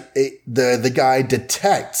fact, the guy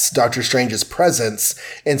detects Doctor Strange's presence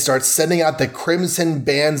and starts sending out the crimson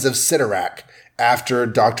bands of Cyttorak after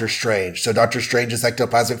Doctor Strange. So Doctor Strange's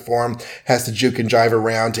ectoplasmic form has to juke and jive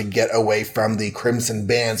around to get away from the crimson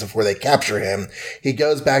bands before they capture him. He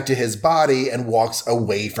goes back to his body and walks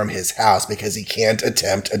away from his house because he can't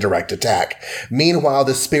attempt a direct attack. Meanwhile,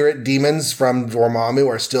 the spirit demons from Dormammu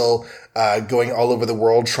are still going all over the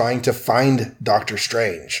world trying to find Doctor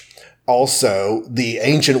Strange. Also, the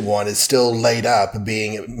Ancient One is still laid up,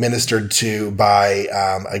 being ministered to by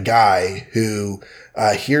a guy who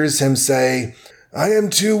hears him say, "I am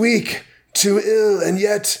too weak, too ill, and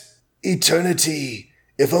yet eternity.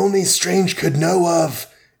 If only Strange could know of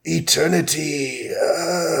eternity."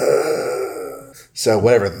 So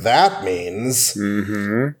whatever that means.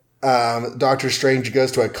 Mm-hmm. Doctor Strange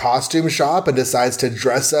goes to a costume shop and decides to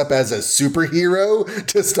dress up as a superhero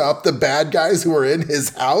to stop the bad guys who are in his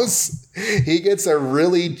house. He gets a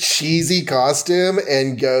really cheesy costume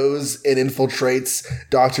and goes and infiltrates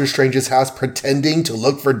Doctor Strange's house pretending to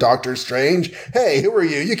look for Doctor Strange. "Hey, who are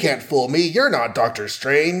you? You can't fool me. You're not Doctor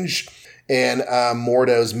Strange." And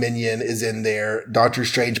Mordo's minion is in there. Doctor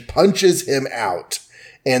Strange punches him out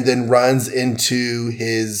and then runs into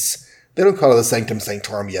his... They don't call it the Sanctum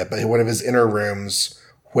Sanctorum yet, but one of his inner rooms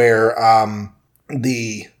where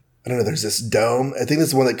there's this dome. I think this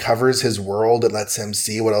is the one that covers his world and lets him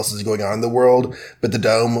see what else is going on in the world. But the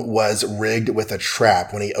dome was rigged with a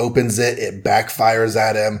trap. When he opens it, it backfires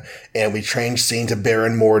at him. And we change scene to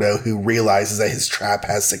Baron Mordo, who realizes that his trap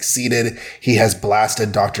has succeeded. He has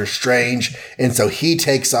blasted Doctor Strange. And so he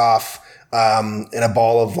takes off in a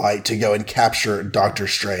ball of light to go and capture Doctor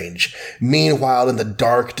Strange. Meanwhile, in the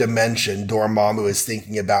dark dimension, Dormammu is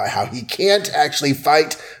thinking about how he can't actually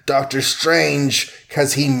fight Doctor Strange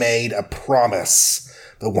because he made a promise.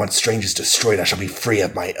 But once Strange is destroyed, I shall be free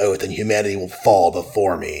of my oath and humanity will fall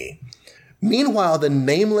before me. Meanwhile, the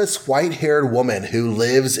nameless white-haired woman who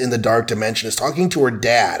lives in the dark dimension is talking to her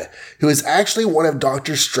dad, who is actually one of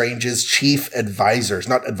Doctor Strange's chief disciples.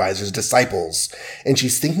 And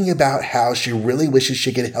she's thinking about how she really wishes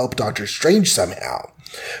she could help Doctor Strange somehow.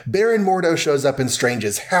 Baron Mordo shows up in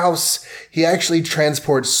Strange's house. He actually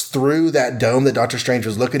transports through that dome that Doctor Strange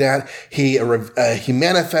was looking at. He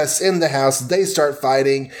manifests in the house. They start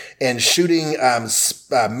fighting and shooting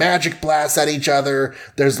magic blasts at each other.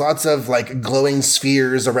 There's lots of glowing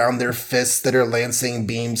spheres around their fists that are lancing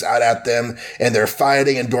beams out at them, and they're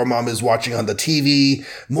fighting, and Dormammu's watching on the TV.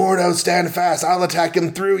 "Mordo, stand fast. I'll attack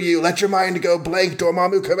him through you. Let your mind go blank.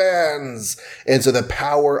 Dormammu commands." And so the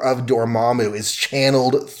power of Dormammu is channeled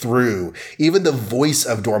through. Even the voice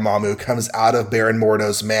of Dormammu comes out of Baron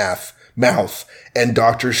Mordo's mouth, and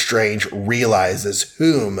Doctor Strange realizes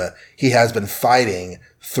whom he has been fighting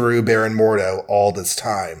through Baron Mordo all this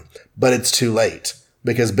time. But it's too late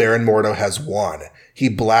because Baron Mordo has won. He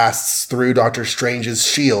blasts through Doctor Strange's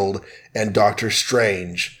shield and Doctor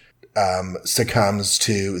Strange succumbs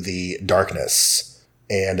to the darkness.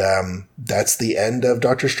 And that's the end of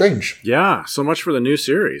Doctor Strange. Yeah, so much for the new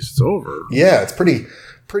series. It's over. Yeah, it's pretty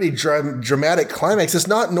dramatic climax. It's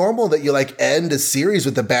not normal that you like end a series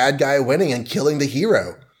with the bad guy winning and killing the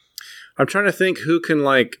hero. I'm trying to think who can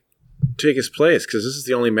like take his place because this is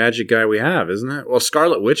the only magic guy we have, isn't it? Well,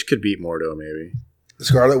 Scarlet Witch could beat Mordo, maybe.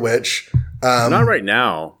 Scarlet Witch. Not right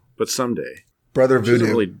now, but someday. Brother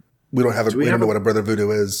Voodoo. We don't know what a Brother Voodoo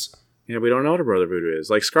is. Yeah, we don't know what a Brother Voodoo is.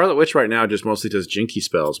 Like Scarlet Witch right now just mostly does jinky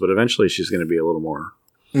spells, but eventually she's going to be a little more.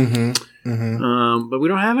 But we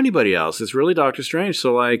don't have anybody else. It's really Doctor Strange.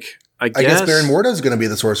 So, like, I guess Baron Mordo is going to be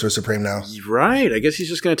the Sorcerer Supreme now. Right. I guess he's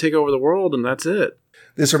just going to take over the world, and that's it.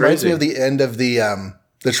 This reminds me of the end of the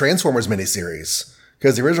Transformers miniseries.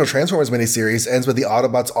 Because the original Transformers miniseries ends with the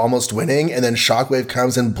Autobots almost winning, and then Shockwave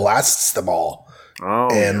comes and blasts them all. Oh,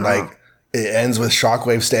 and it ends with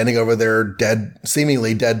Shockwave standing over their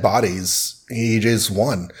seemingly dead bodies. He just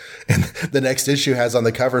won. And the next issue has on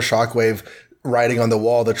the cover Shockwave writing on the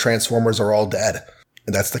wall, "The Transformers are all dead."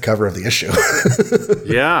 And that's the cover of the issue.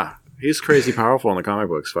 Yeah. He's crazy powerful in the comic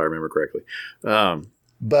books, if I remember correctly. I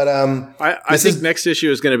think next issue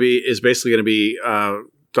is basically going to be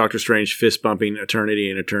Doctor Strange fist bumping Eternity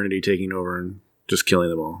and Eternity taking over and just killing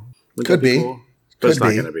them all. Could be. Cool? But it's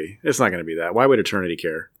not going to be. It's not going to be that. Why would Eternity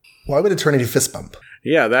care? Why would Eternity fist bump?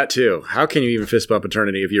 Yeah, that too. How can you even fist bump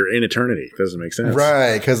Eternity if you're in Eternity? It doesn't make sense.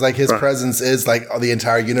 Right, because like his presence is like the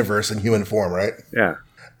entire universe in human form, right? Yeah.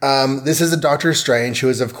 This is a Doctor Strange who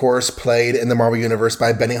is, of course, played in the Marvel Universe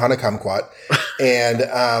by Benihana Kumquat.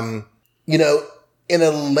 And, in a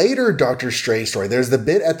later Doctor Strange story, there's the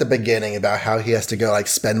bit at the beginning about how he has to go like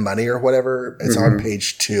spend money or whatever. It's on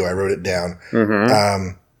page 2. I wrote it down.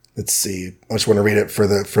 Let's see. I just want to read it for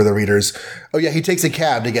the readers. Oh yeah, he takes a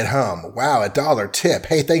cab to get home. Wow, $1 tip.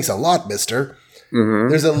 Hey, thanks a lot, mister.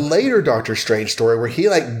 There's a later Doctor Strange story where he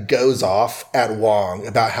like goes off at Wong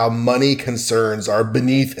about how money concerns are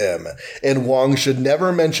beneath him and Wong should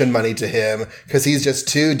never mention money to him because he's just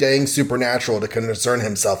too dang supernatural to concern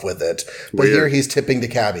himself with it. But here he's tipping the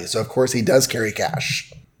cabbie, so of course he does carry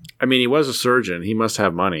cash. I mean, he was a surgeon. He must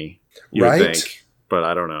have money, you would think. But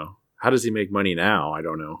I don't know. How does he make money now? I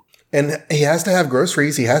don't know. And he has to have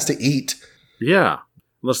groceries. He has to eat. Yeah,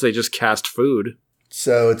 unless they just cast food.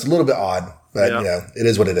 So it's a little bit odd. But, it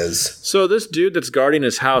is what it is. So this dude that's guarding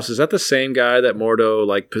his house, is that the same guy that Mordo,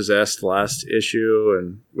 like, possessed last issue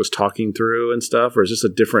and was talking through and stuff? Or is this a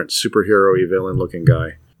different superhero-y villain-looking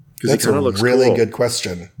guy? That's a really good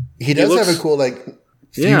question. He does have a cool, like,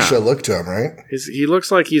 fuchsia look to him, right? He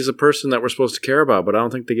looks like he's a person that we're supposed to care about, but I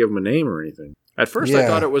don't think they give him a name or anything. At first, I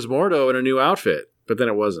thought it was Mordo in a new outfit, but then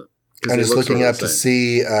it wasn't. I'm just looking up to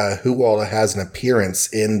see who all has an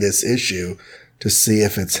appearance in this issue to see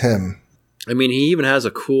if it's him. I mean, he even has a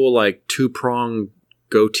cool, like, 2-prong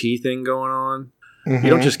goatee thing going on. You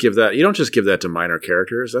don't just give that to minor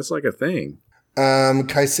characters. That's like a thing.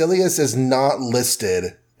 Caecilius is not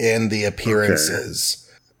listed in the appearances.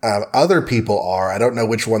 Okay. Other people are. I don't know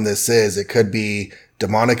which one this is. It could be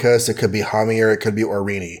Demonicus. It could be Hamir. It could be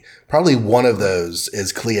Orini. Probably one of those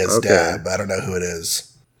is Clea's dad, but I don't know who it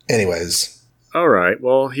is. Anyways. All right.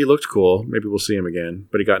 Well, he looked cool. Maybe we'll see him again.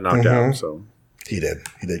 But he got knocked out, so. He did.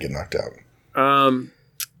 He did get knocked out.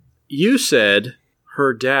 You said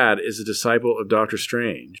her dad is a disciple of Doctor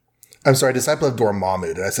Strange. I'm sorry, disciple of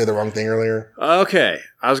Dormammu. Did I say the wrong thing earlier? Okay.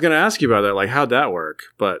 I was going to ask you about that. Like, how'd that work?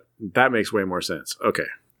 But that makes way more sense. Okay.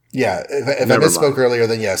 Yeah. If I misspoke earlier,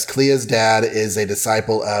 then yes. Clea's dad is a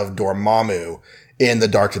disciple of Dormammu in the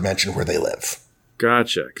Dark Dimension where they live.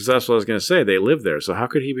 Gotcha. Because that's what I was going to say. They live there. So how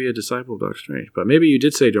could he be a disciple of Doctor Strange? But maybe you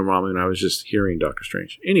did say Dormammu and I was just hearing Doctor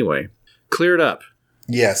Strange. Anyway, cleared up.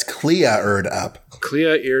 Yes, Clea-eared up.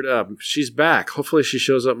 Clea-eared up. She's back. Hopefully she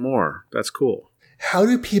shows up more. That's cool. How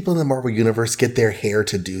do people in the Marvel Universe get their hair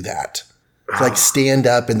to do that? To, like, stand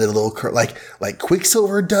up in the little like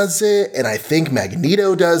Quicksilver does it, and I think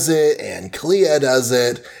Magneto does it, and Clea does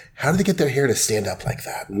it. How do they get their hair to stand up like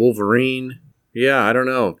that? Wolverine. Yeah, I don't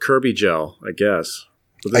know. Kirby gel, I guess.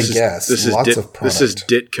 This is lots of product. This is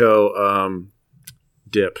Ditko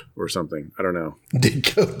dip or something. I don't know.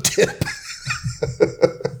 Ditko dip.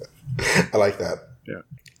 I like that. Yeah.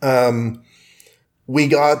 We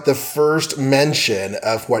got the first mention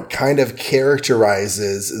of what kind of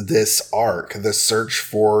characterizes this arc, the search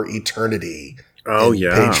for eternity. Oh,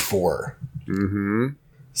 yeah. Page 4. Mm-hmm.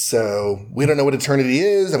 So we don't know what eternity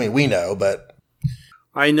is. I mean, we know, but.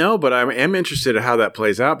 I know, but I am interested in how that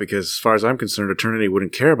plays out because as far as I'm concerned, Eternity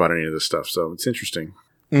wouldn't care about any of this stuff. So it's interesting.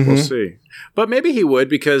 Mm-hmm. We'll see. But maybe he would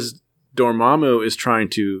because Dormammu is trying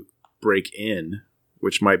to break in,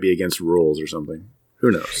 which might be against rules or something.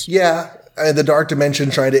 Who knows? Yeah. The Dark Dimension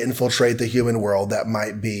trying to infiltrate the human world, that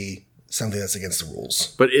might be something that's against the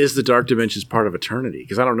rules. But is the Dark Dimension part of Eternity?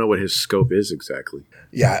 Because I don't know what his scope is exactly.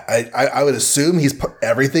 Yeah, I would assume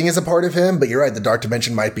everything is a part of him, but you're right. The Dark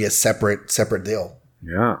Dimension might be a separate deal.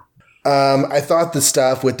 Yeah. I thought the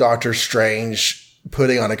stuff with Doctor Strange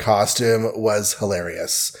putting on a costume was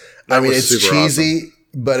hilarious. It's cheesy, awesome.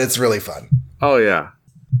 But it's really fun. Oh, yeah.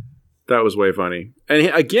 That was way funny.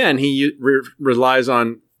 And he relies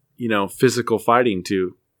on, physical fighting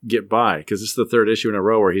to get by because this is the third issue in a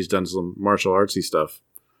row where he's done some martial artsy stuff.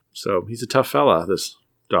 So he's a tough fella, this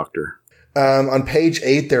doctor. On page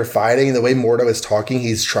 8, they're fighting. The way Mordo is talking,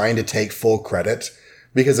 he's trying to take full credit.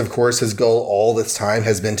 Because, of course, his goal all this time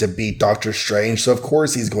has been to beat Doctor Strange. So, of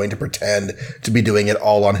course, he's going to pretend to be doing it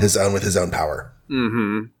all on his own with his own power.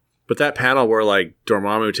 Mm-hmm. But that panel where,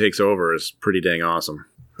 Dormammu takes over is pretty dang awesome.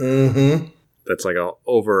 Mm-hmm. That's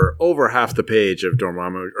over half the page of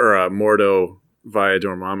Dormammu, or Mordo via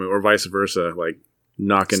Dormammu, or vice versa,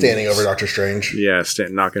 standing over Doctor Strange. Yeah,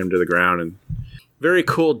 knocking him to the ground. And very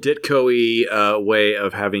cool Ditko-y way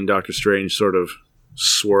of having Doctor Strange sort of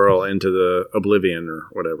swirl into the oblivion or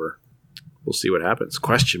whatever. We'll see what happens.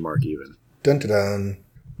 Question mark even. Dun dun dun.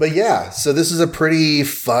 But yeah, so this is a pretty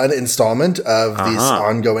fun installment of this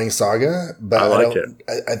ongoing saga. But I like it.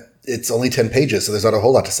 It's only 10 pages, so there's not a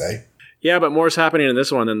whole lot to say. Yeah, but more is happening in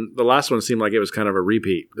this one, and the last one seemed like it was kind of a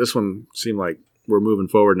repeat. This one seemed like we're moving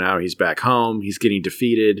forward now. He's back home. He's getting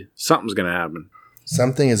defeated. Something's going to happen.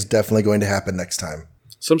 Something is definitely going to happen next time.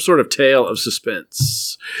 Some sort of tale of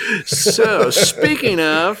suspense. So, speaking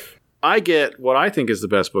of, I get what I think is the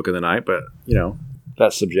best book of the night, but,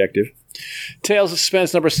 that's subjective. Tales of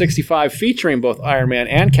Suspense number 65, featuring both Iron Man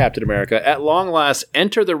and Captain America. At long last,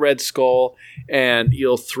 enter the Red Skull, and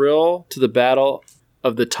you'll thrill to the battle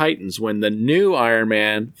of the Titans when the new Iron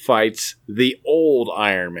Man fights the old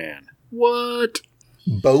Iron Man. What?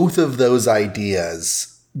 Both of those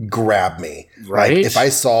ideas grab me. Right? If I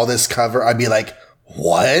saw this cover, I'd be like,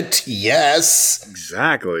 what? Yes.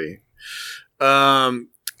 Exactly.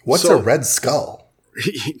 What's a Red Skull?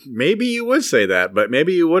 Maybe you would say that, but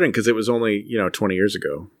maybe you wouldn't because it was only 20 years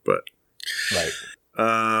ago. But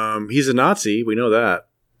right, he's a Nazi. We know that.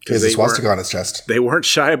 He has a swastika on his chest. They weren't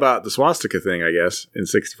shy about the swastika thing, I guess, in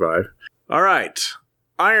 65. All right,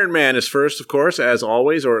 Iron Man is first, of course, as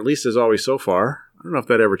always, or at least as always so far. I don't know if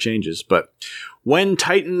that ever changes, but When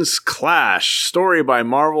Titans Clash, story by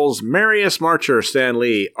Marvel's merriest marcher, Stan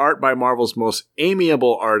Lee, art by Marvel's most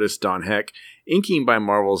amiable artist, Don Heck, inking by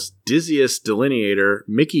Marvel's dizziest delineator,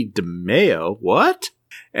 Mickey DeMeo, what?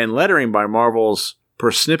 And lettering by Marvel's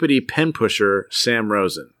persnippety pen pusher, Sam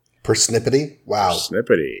Rosen. Persnippety? Wow.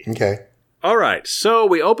 Persnippety. Okay. All right, so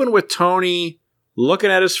we open with Tony looking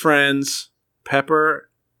at his friends, Pepper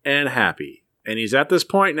and Happy. And he's at this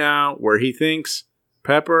point now where he thinks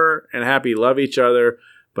Pepper and Happy love each other,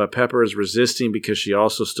 but Pepper is resisting because she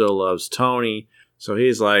also still loves Tony. So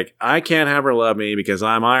he's like, I can't have her love me because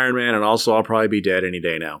I'm Iron Man, and also I'll probably be dead any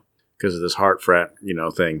day now because of this heart fret,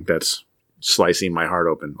 thing that's slicing my heart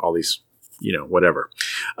open. All these, whatever.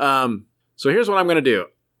 So here's what I'm going to do.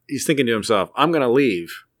 He's thinking to himself, I'm going to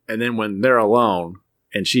leave, and then when they're alone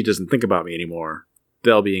and she doesn't think about me anymore,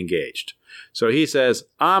 they'll be engaged. So he says,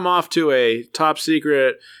 I'm off to a top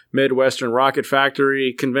secret Midwestern rocket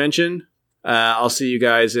factory convention. I'll see you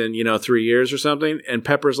guys in, 3 years or something. And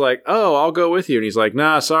Pepper's like, oh, I'll go with you. And he's like,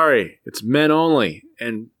 nah, sorry. It's men only.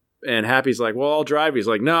 And Happy's like, well, I'll drive you. He's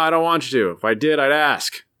like, no, I don't want you to. If I did, I'd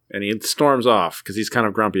ask. And he storms off because he's kind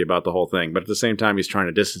of grumpy about the whole thing. But at the same time, he's trying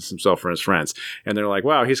to distance himself from his friends. And they're like,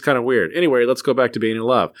 wow, he's kind of weird. Anyway, let's go back to being in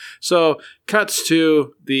love. So cuts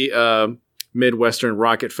to the Midwestern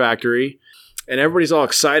rocket factory. And everybody's all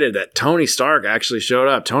excited that Tony Stark actually showed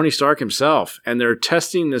up. Tony Stark himself. And they're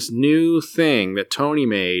testing this new thing that Tony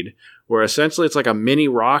made where essentially it's like a mini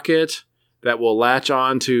rocket that will latch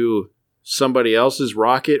on to somebody else's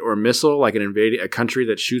rocket or missile, like a country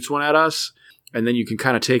that shoots one at us. And then you can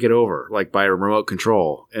kind of take it over, like by a remote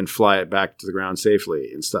control, and fly it back to the ground safely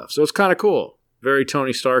and stuff. So it's kind of cool. Very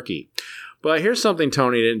Tony Starky. But here's something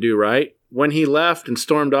Tony didn't do right. When he left and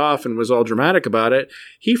stormed off and was all dramatic about it,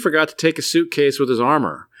 he forgot to take a suitcase with his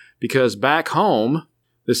armor. Because back home,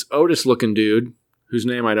 this Otis-looking dude, whose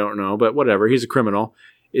name I don't know, but whatever, he's a criminal.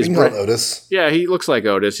 Is Otis. Yeah, he looks like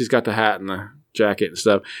Otis. He's got the hat and the jacket and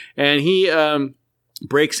stuff. And he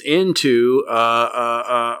breaks into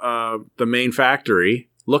the main factory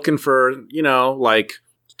looking for, like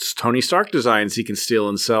Tony Stark designs he can steal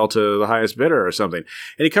and sell to the highest bidder or something.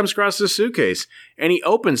 And he comes across this suitcase and he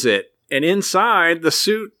opens it, and inside the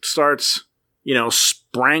suit starts,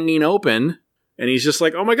 spranging open, and he's just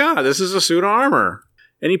like, oh my God, this is a suit of armor.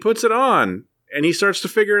 And he puts it on and he starts to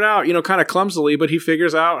figure it out, kind of clumsily, but he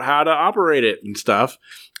figures out how to operate it and stuff.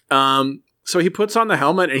 So he puts on the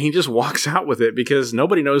helmet and he just walks out with it because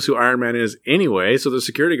nobody knows who Iron Man is anyway. So the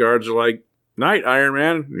security guards are like, night, Iron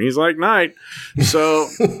Man. And he's like, night. So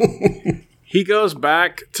he goes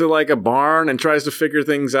back to like a barn and tries to figure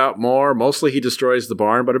things out more. Mostly he destroys the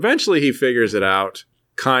barn, but eventually he figures it out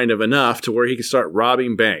kind of enough to where he can start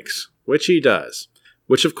robbing banks, which he does,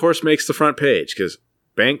 which of course makes the front page because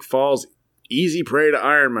bank falls easy prey to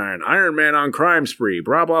Iron Man on crime spree,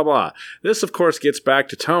 blah, blah, blah. This, of course, gets back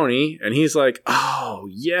to Tony, and he's like, oh,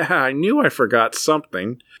 yeah, I knew I forgot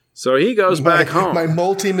something. So he goes back home. My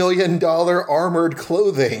multi-million-dollar armored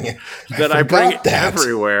clothing. That I bring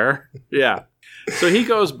everywhere. Yeah. So he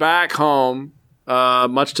goes back home,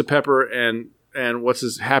 much to Pepper and what's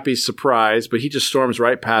his Happy's surprise, but he just storms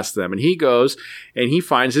right past them. And he goes and he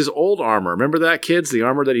finds his old armor. Remember that, kids? The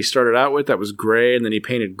armor that he started out with that was gray and then he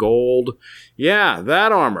painted gold. Yeah,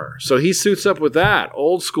 that armor. So he suits up with that,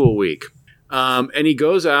 old school week. And he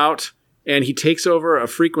goes out and he takes over a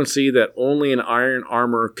frequency that only an iron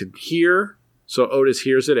armor could hear. So Otis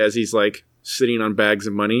hears it as he's like sitting on bags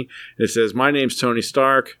of money. It says, my name's Tony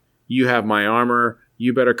Stark. You have my armor.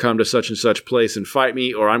 You better come to such and such place and fight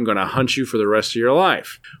me, or I'm going to hunt you for the rest of your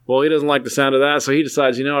life. Well, he doesn't like the sound of that, so he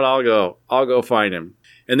decides, you know what, I'll go find him.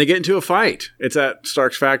 And they get into a fight. It's at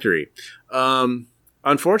Stark's factory.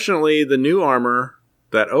 Unfortunately, the new armor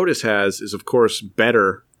that Otis has is, of course,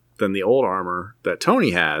 better than the old armor that Tony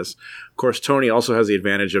has. Of course, Tony also has the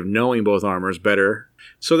advantage of knowing both armors better.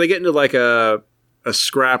 So they get into like a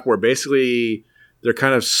scrap where basically they're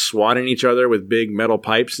kind of swatting each other with big metal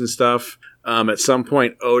pipes and stuff. At some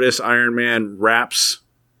point, Otis Iron Man wraps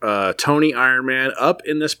Tony Iron Man up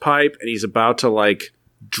in this pipe, and he's about to like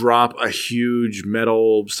drop a huge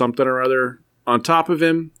metal something or other on top of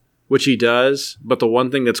him, which he does. But the one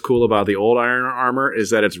thing that's cool about the old iron armor is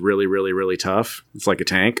that it's really, really, really tough. It's like a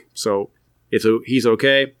tank. So he's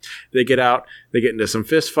okay. They get out. They get into some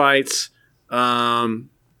fist fights.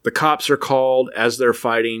 The cops are called as they're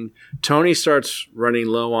fighting. Tony starts running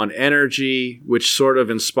low on energy, which sort of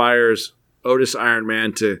inspires Otis Iron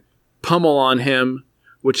Man to pummel on him,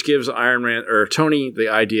 which gives Tony the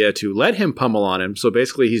idea to let him pummel on him. So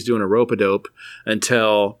basically he's doing a rope-a-dope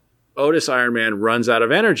until Otis Iron Man runs out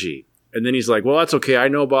of energy. And then he's like, well, that's okay. I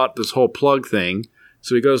know about this whole plug thing.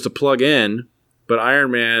 So he goes to plug in, but Iron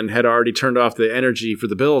Man had already turned off the energy for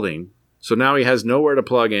the building. So now he has nowhere to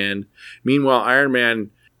plug in. Meanwhile, Iron Man,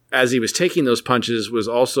 as he was taking those punches, was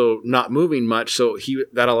also not moving much. So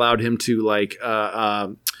that allowed him to like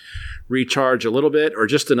recharge a little bit, or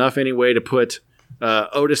just enough anyway to put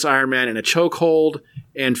Otis Iron Man in a chokehold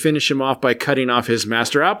and finish him off by cutting off his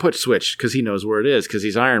master output switch because he knows where it is because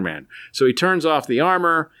he's Iron Man. So he turns off the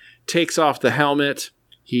armor, takes off the helmet.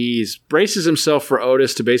 He braces himself for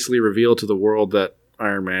Otis to basically reveal to the world that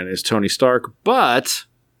Iron Man is Tony Stark. But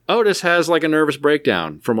Otis has like a nervous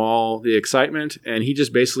breakdown from all the excitement, and he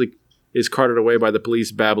just basically is carted away by the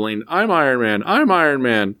police babbling, I'm Iron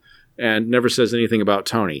Man, and never says anything about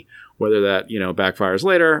Tony. Whether that, backfires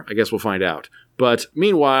later, I guess we'll find out. But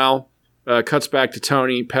meanwhile, cuts back to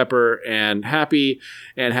Tony, Pepper, and Happy.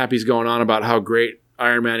 And Happy's going on about how great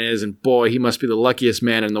Iron Man is. And boy, he must be the luckiest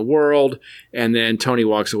man in the world. And then Tony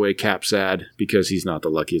walks away cap sad because he's not the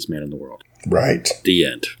luckiest man in the world. Right. The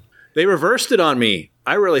end. They reversed it on me.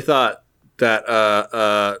 I really thought that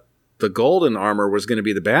the golden armor was going to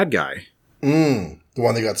be the bad guy. The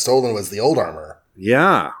one that got stolen was the old armor.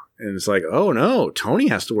 Yeah. And it's like, oh no, Tony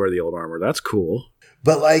has to wear the old armor. That's cool.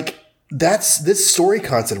 But like, that's this story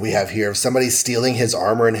concept we have here of somebody stealing his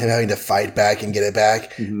armor and him having to fight back and get it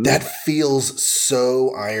back. Mm-hmm. That feels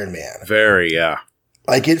so Iron Man. Very, yeah.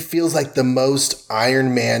 Like, it feels like the most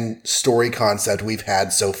Iron Man story concept we've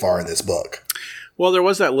had so far in this book. Well, there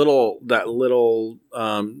was that little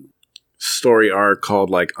story arc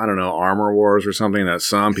called, like, I don't know, Armor Wars or something that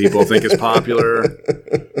some people think is popular.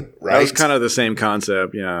 Right. That was kind of the same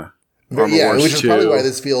concept, yeah. Wars which is probably why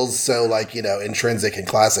this feels so, like, intrinsic and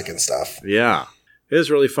classic and stuff. Yeah. It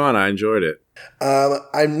was really fun. I enjoyed it.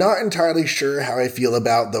 I'm not entirely sure how I feel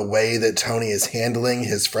about the way that Tony is handling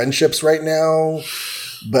his friendships right now,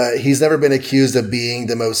 but he's never been accused of being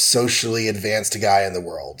the most socially advanced guy in the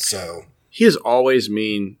world, so. He is always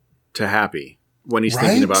mean to Happy when he's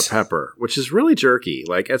thinking about Pepper, which is really jerky.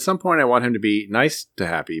 Like, at some point I want him to be nice to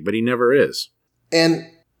Happy, but he never is. And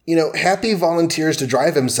Happy volunteers to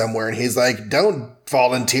drive him somewhere. And he's like, don't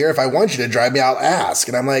volunteer. If I want you to drive me, I'll ask.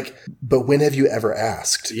 And I'm like, but when have you ever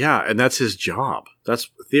asked? Yeah. And that's his job. That's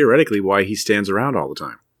theoretically why he stands around all the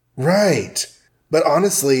time. Right. But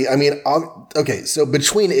honestly, I mean, okay, so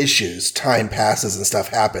between issues, time passes and stuff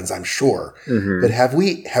happens, I'm sure. Mm-hmm. But have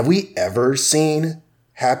we ever seen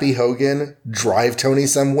Happy Hogan drive Tony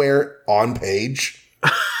somewhere on page?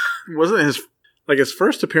 Wasn't his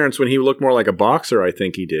first appearance when he looked more like a boxer, I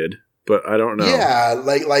think he did. But I don't know. Yeah,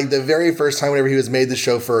 like the very first time whenever he was made the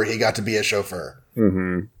chauffeur, he got to be a chauffeur.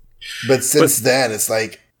 Mm-hmm. But since then, it's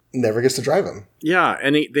like, never gets to drive him. Yeah,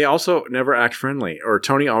 and they also never act friendly. Or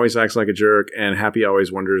Tony always acts like a jerk, and Happy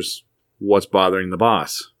always wonders what's bothering the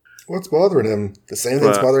boss. What's bothering him? The same thing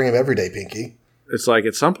that's bothering him every day, Pinky. It's like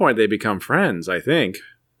at some point they become friends, I think.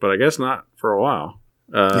 But I guess not for a while.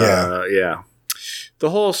 Yeah. The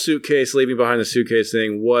whole suitcase, leaving behind the suitcase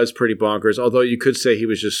thing was pretty bonkers. Although you could say he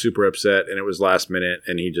was just super upset and it was last minute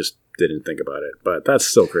and he just didn't think about it. But that's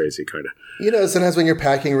still crazy, kind of. Sometimes when you're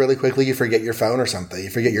packing really quickly, you forget your phone or something. You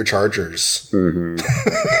forget your chargers. Mm-hmm.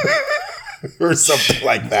 Or something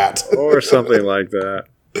like that.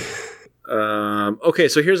 Okay,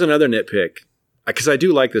 so here's another nitpick. Because I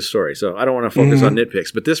do like this story, so I don't want to focus on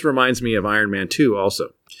nitpicks. But this reminds me of Iron Man 2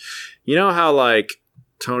 also. You know how,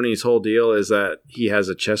 Tony's whole deal is that he has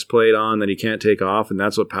a chest plate on that he can't take off, and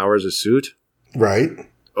that's what powers his suit? Right.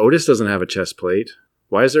 Otis doesn't have a chest plate.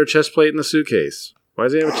 Why is there a chest plate in the suitcase? Why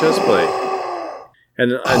does he have a chest plate?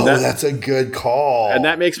 And that's a good call. And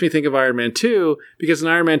that makes me think of Iron Man 2, because in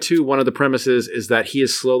Iron Man 2, one of the premises is that he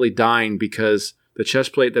is slowly dying because the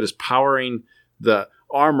chest plate that is powering the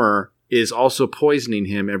armor is also poisoning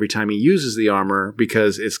him every time he uses the armor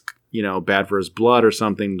because it's, bad for his blood or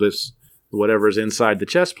something. Whatever's inside the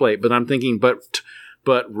chest plate. But I'm thinking,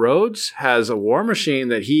 but Rhodes has a war machine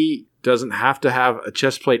that he doesn't have to have a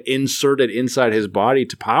chest plate inserted inside his body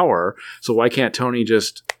to power. So why can't Tony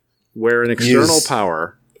just wear an external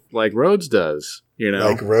power like Rhodes does?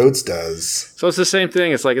 Like Rhodes does. So it's the same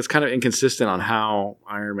thing. It's like it's kind of inconsistent on how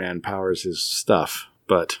Iron Man powers his stuff.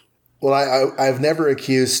 But I've never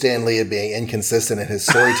accused Stan Lee of being inconsistent in his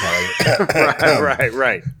storytelling.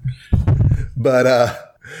 Right. But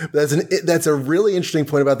that's a really interesting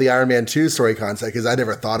point about the Iron Man 2 story concept, because I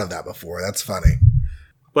never thought of that before. That's funny.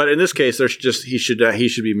 But in this case, he should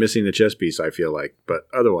be missing the chess piece, I feel like. But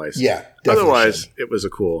otherwise, it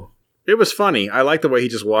was funny. I like the way he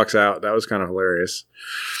just walks out. That was kind of hilarious.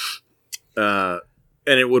 And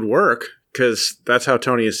it would work because that's how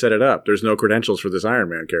Tony has set it up. There's no credentials for this Iron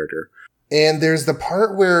Man character. And there's the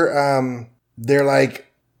part where they're like,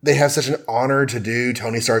 they have such an honor to do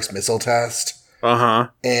Tony Stark's missile test. Uh-huh.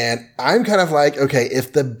 And I'm kind of like, okay,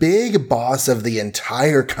 if the big boss of the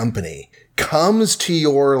entire company comes to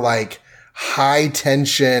your high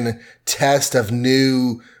tension test of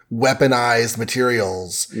new weaponized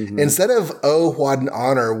materials, instead of, oh, what an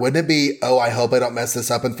honor, wouldn't it be, oh, I hope I don't mess this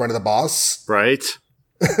up in front of the boss? Right.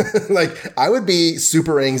 I would be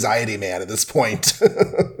super anxiety man at this point.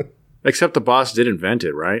 Except the boss did invent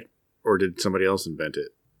it, right? Or did somebody else invent it?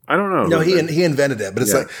 I don't know. No, he invented it, but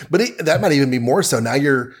it's that might even be more so. Now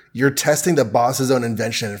you're testing the boss's own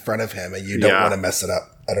invention in front of him, and you don't want to mess it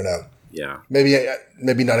up. I don't know. Yeah.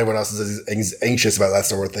 Maybe not everyone else is as anxious about that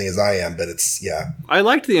sort of thing as I am, but it's, yeah. I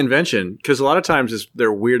liked the invention because a lot of times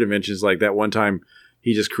they're weird inventions. Like that one time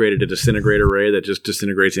he just created a disintegrator ray that just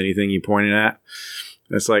disintegrates anything you point it at.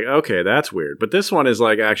 It's like, okay, that's weird. But this one is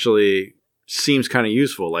actually seems kind of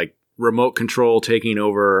useful. Like remote control taking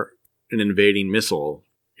over an invading missile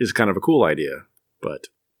is kind of a cool idea, but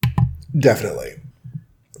definitely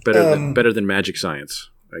better than magic science,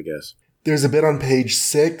 I guess. There's a bit on page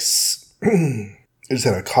 6. I just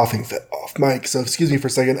had a coughing fit off mic, so excuse me for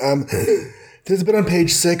a second. There's a bit on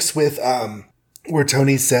page 6 with where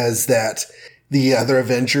Tony says that the other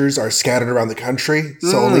Avengers are scattered around the country,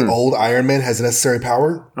 so only old Iron Man has necessary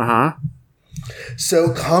power. Uh-huh.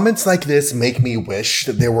 So comments like this make me wish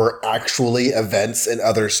that there were actually events and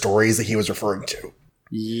other stories that he was referring to.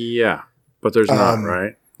 Yeah, but there's not,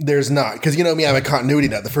 right? There's not, because you know me, I'm a continuity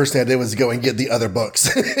nut. The first thing I did was go and get the other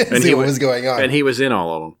books and see what was going on. And he was in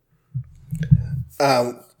all of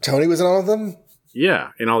them. Tony was in all of them? Yeah,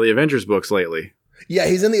 in all the Avengers books lately. Yeah,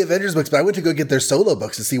 he's in the Avengers books, but I went to go get their solo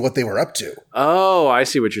books to see what they were up to. Oh, I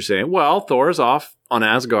see what you're saying. Well, Thor's off on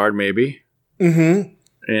Asgard, maybe. Mm-hmm.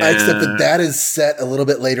 Except that is set a little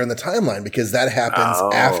bit later in the timeline, because that happens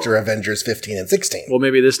after Avengers 15 and 16. Well,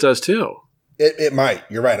 maybe this does too. It might.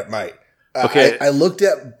 You're right, it might. Okay. I looked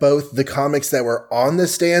at both the comics that were on the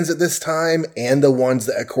stands at this time and the ones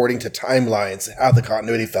that, according to timelines, how the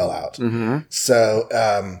continuity fell out. Mm-hmm. So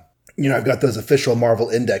I've got those official Marvel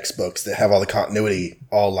Index books that have all the continuity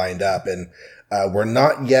all lined up, and we're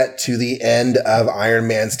not yet to the end of Iron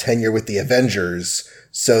Man's tenure with the Avengers,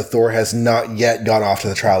 so Thor has not yet gone off to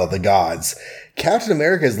the trial of the gods. Captain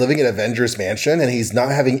America is living in Avengers Mansion, and he's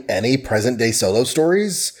not having any present-day solo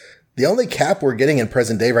stories. The only Cap we're getting in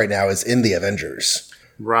present day right now is in the Avengers.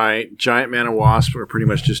 Right. Giant Man and Wasp are pretty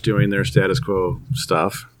much just doing their status quo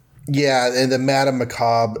stuff. Yeah, and the Madame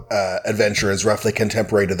Macabre adventure is roughly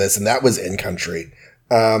contemporary to this, and that was in country.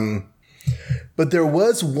 But there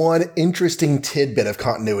was one interesting tidbit of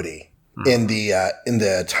continuity in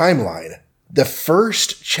the timeline. The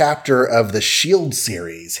first chapter of the S.H.I.E.L.D.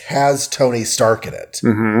 series has Tony Stark in it.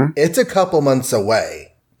 Mm-hmm. It's a couple months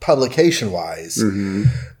away, publication-wise. Mm-hmm.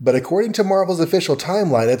 But according to Marvel's official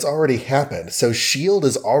timeline, it's already happened. So S.H.I.E.L.D.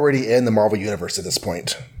 is already in the Marvel Universe at this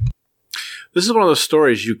point. This is one of those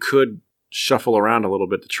stories you could shuffle around a little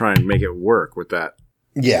bit to try and make it work with that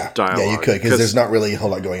dialogue. Yeah, you could, because there's not really a whole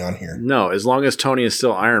lot going on here. No, as long as Tony is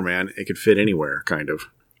still Iron Man, it could fit anywhere, kind of.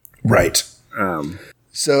 Right.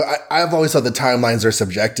 So I've always thought the timelines are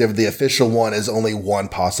subjective. The official one is only one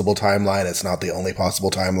possible timeline. It's not the only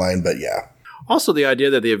possible timeline, but yeah. Also, the idea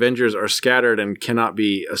that the Avengers are scattered and cannot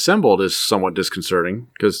be assembled is somewhat disconcerting,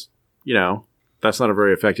 because, that's not a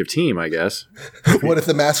very effective team, I guess. What if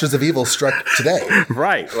the Masters of Evil struck today?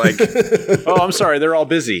 Right. Like, oh, I'm sorry, they're all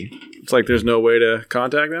busy. It's like there's no way to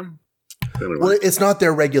contact them? Anyway. Well, it's not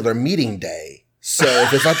their regular meeting day. So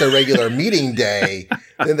if it's not their regular meeting day,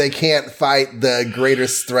 then they can't fight the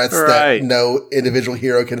greatest threats that no individual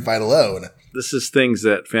hero can fight alone. This is things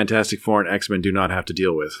that Fantastic Four and X-Men do not have to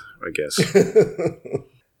deal with, I guess.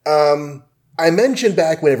 I mentioned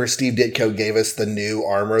back whenever Steve Ditko gave us the new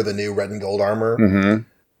armor, the new red and gold armor,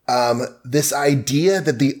 this idea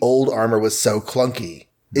that the old armor was so clunky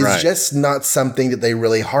is just not something that they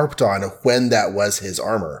really harped on when that was his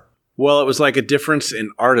armor. Well, it was like a difference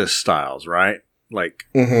in artist styles, right? Like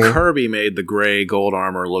Kirby made the gray gold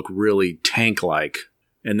armor look really tank-like.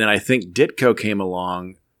 And then I think Ditko came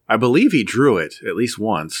along. I believe he drew it at least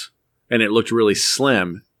once, and it looked really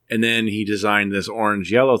slim. And then he designed this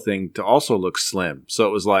orange-yellow thing to also look slim. So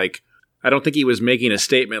it was like, I don't think he was making a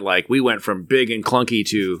statement like, we went from big and clunky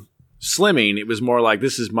to slimming. It was more like,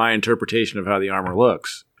 this is my interpretation of how the armor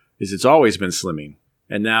looks, is it's always been slimming.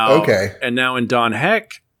 And now, and now in Don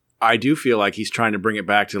Heck, I do feel like he's trying to bring it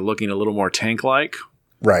back to looking a little more tank-like.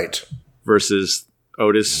 Right. Versus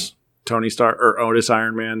Otis Tony Stark, or Otis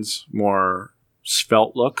Iron Man's more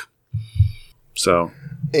svelte look. So.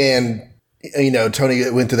 And, Tony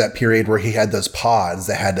went through that period where he had those pods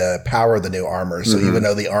that had to power the new armor. So even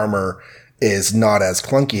though the armor is not as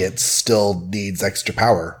clunky, it still needs extra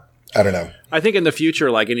power. I don't know. I think in the future,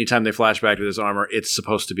 like anytime they flash back to this armor, it's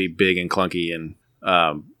supposed to be big and clunky and,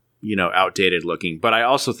 outdated looking. But I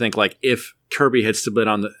also think like if Kirby had still been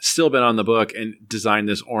on the book and designed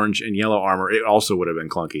this orange and yellow armor, it also would have been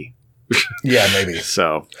clunky. Yeah, maybe.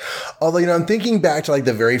 So, although, I'm thinking back to like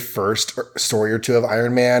the very first story or two of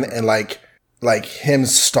Iron Man, and like him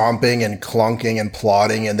stomping and clunking and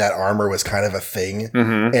plodding in that armor was kind of a thing.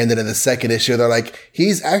 And then in the second issue, they're like,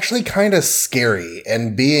 he's actually kind of scary,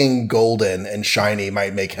 and being golden and shiny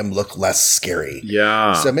might make him look less scary.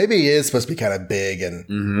 Yeah. So maybe he is supposed to be kind of big,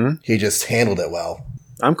 and he just handled it well.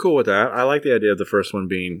 I'm cool with that. I like the idea of the first one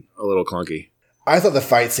being a little clunky. I thought the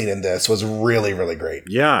fight scene in this was really, really great.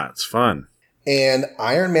 Yeah, it's fun. And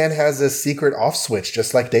Iron Man has this secret off switch,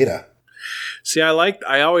 just like Data. See,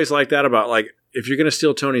 I always like that about, like, if you're going to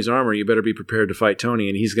steal Tony's armor, you better be prepared to fight Tony,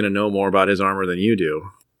 and he's going to know more about his armor than you do.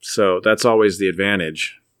 So that's always the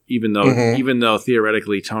advantage. Even though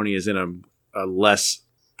theoretically Tony is in a less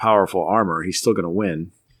powerful armor, he's still going to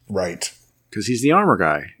win. Right. Because he's the armor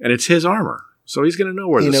guy, and it's his armor. So he's going to know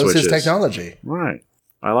where the switch is. He knows his technology. Right.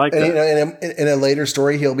 I like that. In a later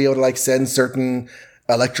story, he'll be able to like send certain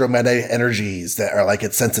electromagnetic energies that are like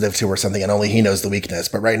it's sensitive to or something, and only he knows the weakness.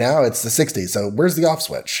 But right now, it's the 60s. So where's the off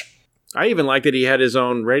switch? I even like that he had his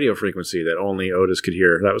own radio frequency that only Otis could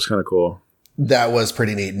hear. That was kind of cool. That was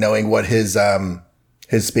pretty neat, knowing what his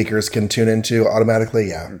speakers can tune into automatically.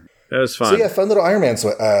 Yeah. That was fun. So yeah, fun little Iron Man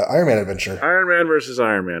adventure. Iron Man versus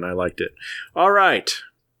Iron Man. I liked it. All right.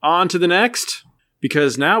 On to the next.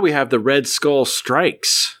 Because now we have the Red Skull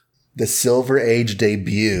Strikes. The Silver Age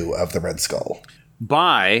debut of the Red Skull.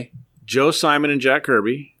 By Joe Simon and Jack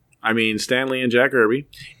Kirby. Stan Lee and Jack Kirby.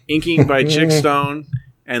 Inking by Chick Stone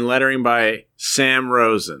and lettering by Sam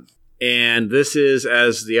Rosen. And this is,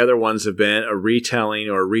 as the other ones have been, a retelling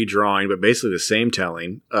or redrawing, but basically the same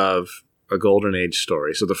telling of a Golden Age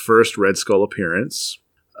story. So the first Red Skull appearance,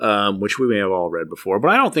 which we may have all read before, but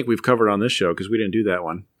I don't think we've covered on this show because we didn't do that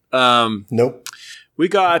one. Nope. we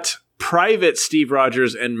got Private Steve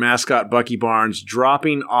Rogers and Mascot Bucky Barnes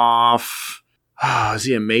dropping off. Is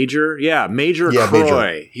he a Major? Yeah, Major Croy.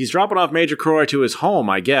 Major. He's dropping off Major Croy to his home,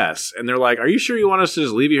 I guess. And they're like, are you sure you want us to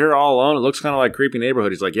just leave you here all alone? It looks kind of like a creepy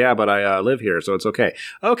neighborhood. He's like, yeah, but I live here, so it's okay.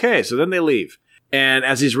 Okay, so then they leave. And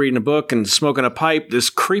as he's reading a book and smoking a pipe, this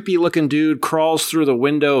creepy-looking dude crawls through the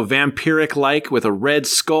window, vampiric-like, with a red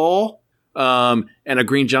skull and a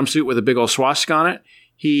green jumpsuit with a big old swastika on it.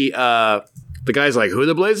 The guy's like, who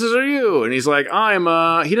the blazes are you? And he's like,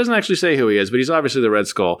 he doesn't actually say who he is, but he's obviously the Red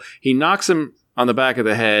Skull. He knocks him on the back of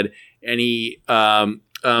the head, and he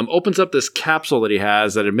opens up this capsule that he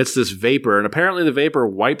has that emits this vapor, and apparently the vapor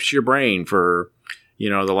wipes your brain for,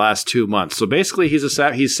 the last 2 months. So basically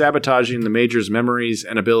he's sabotaging the Major's memories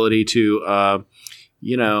and ability to,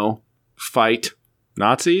 fight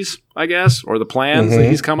Nazis, I guess, or the plans that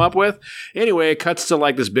he's come up with. Anyway, it cuts to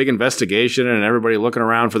like this big investigation and everybody looking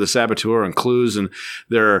around for the saboteur and clues, and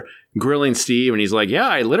they're grilling Steve, and he's like, yeah,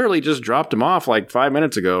 I literally just dropped him off like 5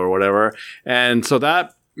 minutes ago or whatever. And so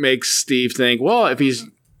that makes Steve think, well, if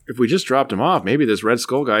we just dropped him off, maybe this Red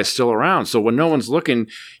Skull guy's still around. So when no one's looking,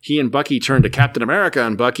 he and Bucky turn to Captain America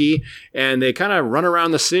and Bucky, and they kind of run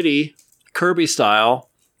around the city, Kirby style,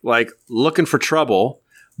 like looking for trouble.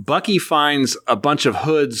 Bucky finds a bunch of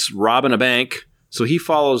hoods robbing a bank, so he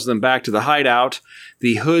follows them back to the hideout.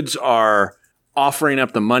 The hoods are offering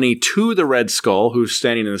up the money to the Red Skull, who's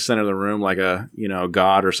standing in the center of the room like a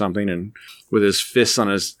god or something, and with his fists on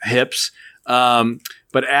his hips.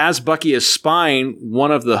 But as Bucky is spying,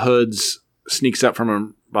 one of the hoods sneaks up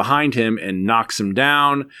from behind him and knocks him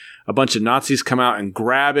down. A bunch of Nazis come out and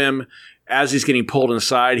grab him. As he's getting pulled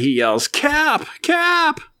inside, he yells, "Cap!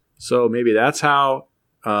 Cap!" So maybe that's how...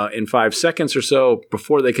 in 5 seconds or so,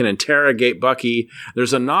 before they can interrogate Bucky,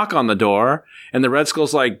 there's a knock on the door, and the Red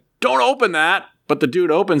Skull's like, don't open that! But the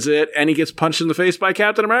dude opens it, and he gets punched in the face by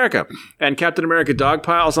Captain America. And Captain America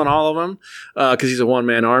dogpiles on all of them, because he's a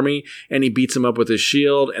one-man army, and he beats him up with his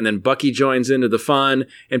shield, and then Bucky joins into the fun,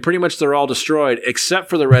 and pretty much they're all destroyed, except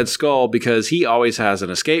for the Red Skull, because he always has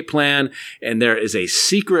an escape plan, and there is a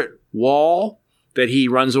secret wall that he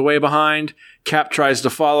runs away behind. Cap tries to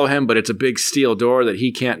follow him, but it's a big steel door that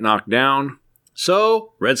he can't knock down.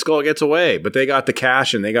 So Red Skull gets away, but they got the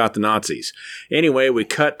cash and they got the Nazis. Anyway, we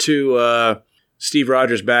cut to Steve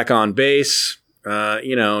Rogers back on base,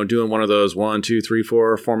 doing one of those 1, 2, 3,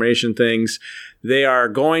 4 formation things. They are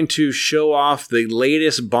going to show off the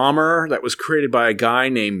latest bomber that was created by a guy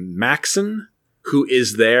named Maxon, who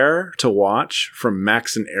is there to watch from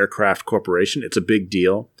Maxon Aircraft Corporation. It's a big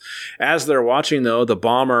deal. As they're watching, though, the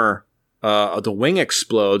bomber, the wing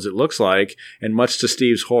explodes, it looks like, and much to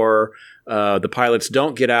Steve's horror, the pilots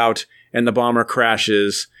don't get out, and the bomber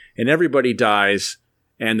crashes, and everybody dies,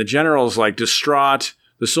 and the general's, like, distraught,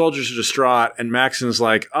 the soldiers are distraught, and Maxon's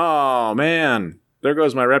like, oh, man, there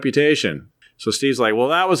goes my reputation. So Steve's like, well,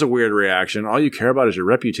 that was a weird reaction. All you care about is your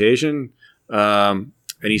reputation?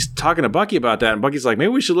 And he's talking to Bucky about that, and Bucky's like, maybe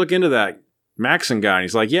we should look into that Maxon guy. And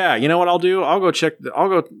he's like, yeah, you know what I'll do? I'll go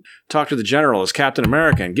talk to the general as Captain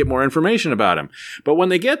America and get more information about him. But when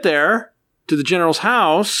they get there to the general's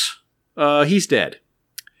house, he's dead.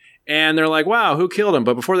 And they're like, wow, who killed him?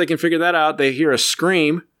 But before they can figure that out, they hear a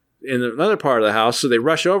scream in another part of the house. So they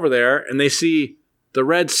rush over there and they see the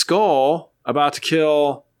Red Skull about to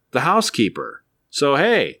kill the housekeeper. So,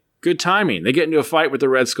 hey, good timing. They get into a fight with the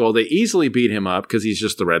Red Skull. They easily beat him up because he's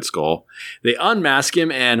just the Red Skull. They unmask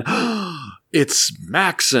him and it's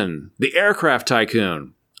Maxon, the aircraft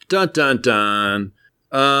tycoon. Dun, dun, dun.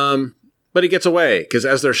 But he gets away because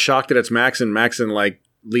as they're shocked that it's Maxon, Maxon like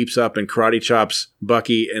leaps up and karate chops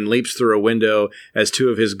Bucky and leaps through a window as two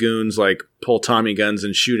of his goons like pull Tommy guns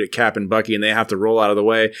and shoot at Cap and Bucky, and they have to roll out of the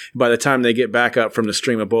way. By the time they get back up from the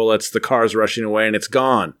stream of bullets, the car's rushing away and it's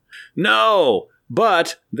gone. No!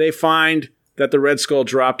 But they find that the Red Skull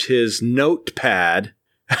dropped his notepad,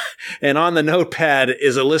 and on the notepad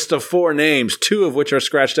is a list of 4 names, 2 of which are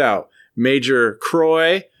scratched out. Major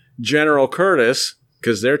Croy, General Curtis,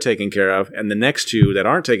 because they're taken care of, and the next 2 that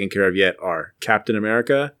aren't taken care of yet are Captain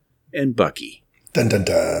America and Bucky. Dun, dun,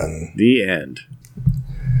 dun. The end.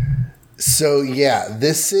 So, yeah,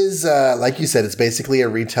 this is, like you said, it's basically a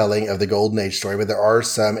retelling of the Golden Age story, but there are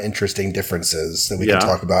some interesting differences that we can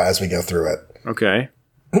talk about as we go through it. Okay.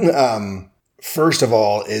 First of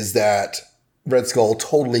all is that Red Skull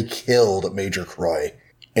totally killed Major Croy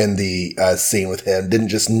in the scene with him. Didn't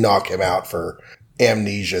just knock him out for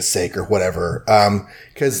amnesia's sake or whatever.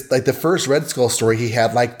 Because like the first Red Skull story, he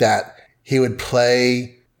had like that. He would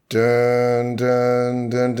play Dun, dun,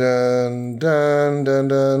 dun, dun, dun, dun,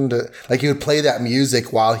 dun, dun. Like he would play that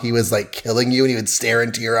music while he was like killing you, and he would stare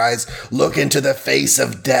into your eyes, look into the face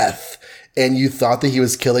of death. And you thought that he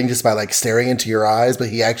was killing just by like staring into your eyes, but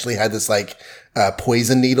he actually had this like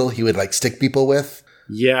poison needle he would like stick people with.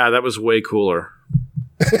 Yeah, that was way cooler.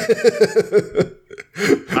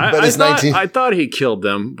 I thought he killed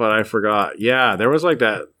them, but I forgot. Yeah, there was like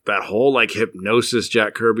that whole like hypnosis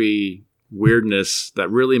Jack Kirby weirdness that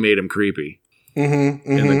really made him creepy in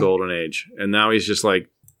the Golden Age. And now he's just like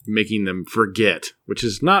making them forget, which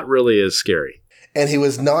is not really as scary. And he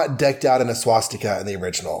was not decked out in a swastika in the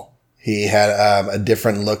original. He had a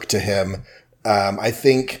different look to him. I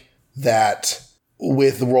think that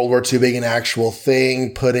with World War II being an actual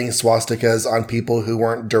thing, putting swastikas on people who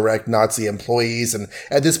weren't direct Nazi employees, and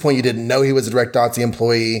at this point you didn't know he was a direct Nazi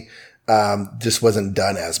employee, just wasn't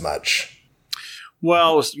done as much.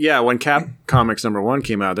 Well, yeah, when Cap Comics #1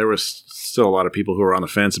 came out, there was still a lot of people who were on the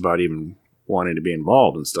fence about even wanting to be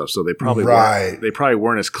involved and stuff. So they probably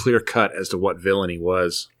weren't as clear cut as to what villainy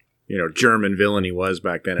was, German villainy was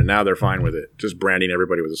back then. And now they're fine with it, just branding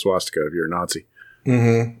everybody with a swastika if you're a Nazi.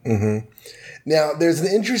 Now, there's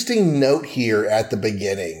an interesting note here at the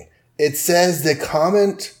beginning. It says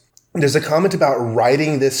there's a comment about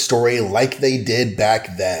writing this story like they did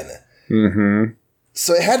back then.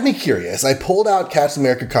 So it had me curious. I pulled out Captain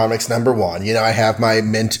America Comics #1. I have my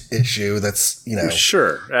mint issue that's,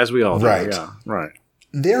 Sure, as we all do. Right. Yeah, right.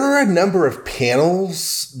 There are a number of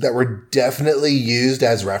panels that were definitely used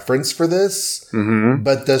as reference for this,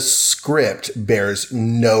 but the script bears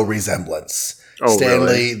no resemblance. Oh,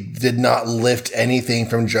 Stanley really? did not lift anything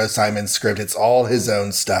from Joe Simon's script. It's all his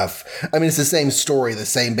own stuff. I mean, it's the same story, the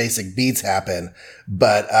same basic beats happen,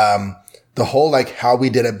 but the whole like how we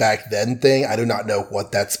did it back then thing, I do not know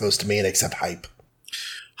what that's supposed to mean except hype.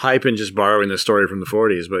 Hype and just borrowing the story from the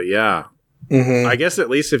 40s, but yeah. I guess at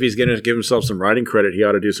least if he's going to give himself some writing credit, he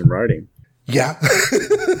ought to do some writing. Yeah.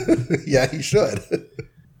 Yeah, he should.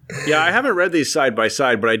 Yeah, I haven't read these side by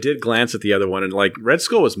side, but I did glance at the other one, and like Red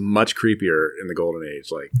Skull was much creepier in the Golden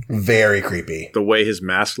Age. Like very creepy. The way his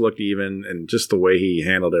mask looked, even, and just the way he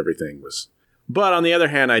handled everything was. But on the other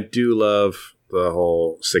hand, I do love the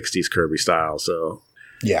whole 60s Kirby style. So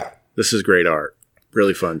yeah, this is great art.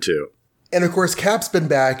 Really fun too. And of course, Cap's been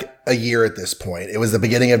back a year at this point. It was the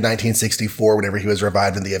beginning of 1964 whenever he was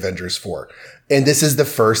revived in the Avengers 4. And this is the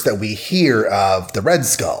first that we hear of the Red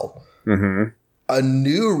Skull. A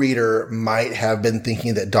new reader might have been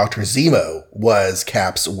thinking that Dr. Zemo was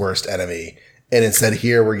Cap's worst enemy. And instead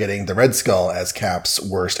here we're getting the Red Skull as Cap's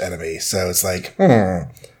worst enemy. So it's like,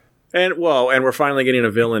 And we're finally getting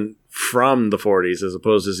a villain from the 40s as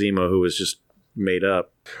opposed to Zemo, who was just made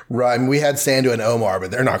up. Right. I mean, we had Sandu and Omar, but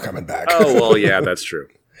they're not coming back. Oh, well, yeah, that's true.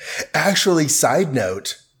 Actually, side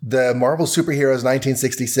note, the Marvel Superheroes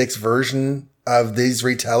 1966 version of these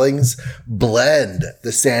retellings blend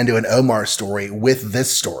the Sandu and Omar story with this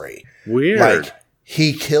story. Weird. Like,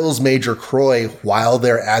 he kills Major Croy while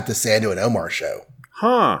they're at the Sandu and Omar show.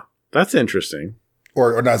 Huh. That's interesting.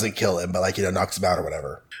 Or doesn't kill him, but knocks him out or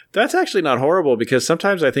whatever. That's actually not horrible, because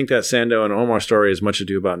sometimes I think that Sandu and Omar story is much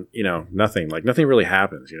ado about, nothing. Like, nothing really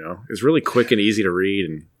happens, It's really quick and easy to read.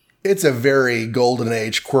 And it's a very Golden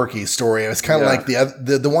Age quirky story. It's kind of like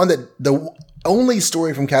the only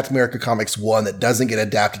story from Captain America Comics 1 that doesn't get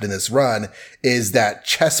adapted in this run is that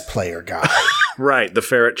chess player guy. Right, the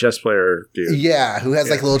ferret chess player dude. Yeah, who has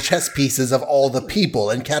like little chess pieces of all the people.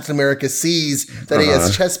 And Captain America sees that he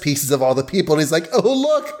has chess pieces of all the people. And he's like, oh,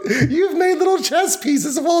 look, you've made little chess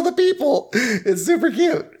pieces of all the people. It's super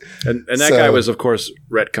cute. And that guy was, of course,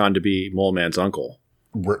 retconned to be Mole Man's uncle.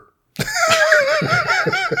 Right.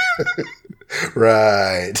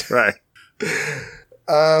 Right.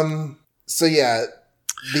 So yeah,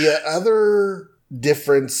 the other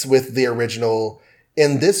difference with the original,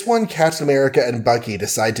 in this one, Captain America and Bucky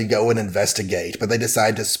decide to go and investigate, but they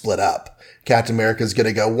decide to split up. Captain America's going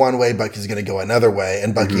to go one way, Bucky's going to go another way,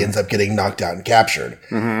 and Bucky ends up getting knocked out and captured.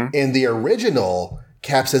 In the original,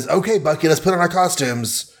 Cap says, okay, Bucky, let's put on our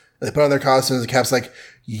costumes. They put on their costumes, and Cap's like,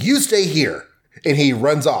 you stay here. And he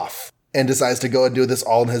runs off and decides to go and do this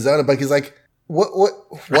all on his own. And Bucky's like, what?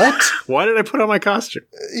 Why did I put on my costume?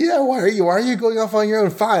 Yeah, why are you going off on your own?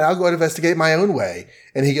 Fine, I'll go and investigate my own way.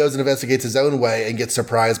 And he goes and investigates his own way and gets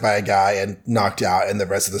surprised by a guy and knocked out. And the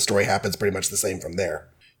rest of the story happens pretty much the same from there.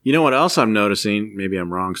 You know what else I'm noticing? Maybe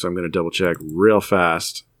I'm wrong, so I'm going to double check real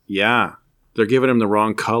fast. Yeah, they're giving him the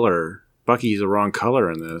wrong color. Bucky's the wrong color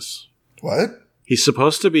in this. What? He's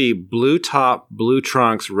supposed to be blue top, blue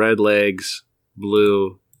trunks, red legs,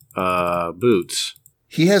 blue boots.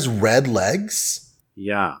 He has red legs?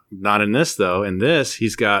 Yeah. Not in this, though. In this,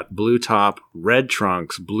 he's got blue top, red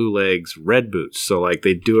trunks, blue legs, red boots. So, like,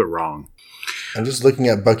 they do it wrong. I'm just looking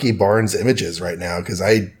at Bucky Barnes images right now because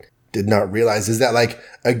I did not realize. Is that like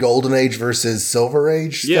a Golden Age versus Silver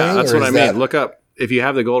Age thing? Yeah, that's what I mean. Look up. If you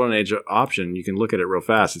have the Golden Age option, you can look at it real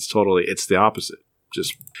fast. It's the opposite.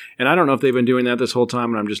 And I don't know if they've been doing that this whole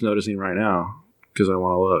time, and I'm just noticing right now because I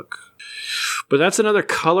want to look. But that's another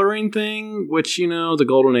coloring thing, which, the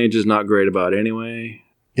Golden Age is not great about anyway.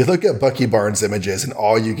 You look at Bucky Barnes images, and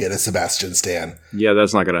all you get is Sebastian Stan. Yeah,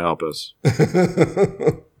 that's not going to help us.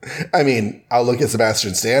 I mean, I'll look at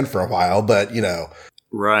Sebastian Stan for a while, but,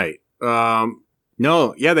 Right.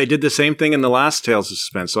 No, yeah, they did the same thing in the last Tales of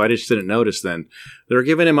Suspense, so I just didn't notice then. They were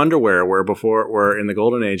giving him underwear where in the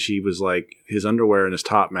Golden Age, he was like, his underwear and his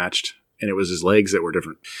top matched, and it was his legs that were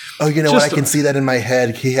different. Oh, you know what? I can see that in my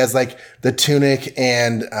head. He has like the tunic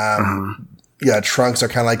and trunks are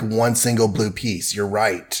kind of like one single blue piece. You're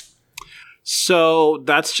right. So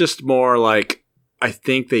that's just more like, I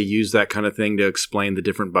think they use that kind of thing to explain the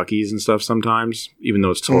different Buckys and stuff sometimes, even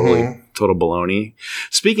though it's total baloney.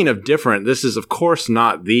 Speaking of different, this is, of course,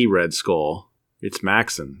 not the Red Skull. It's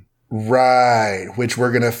Maxon. Right, which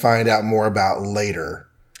we're going to find out more about later.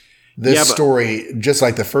 This story, just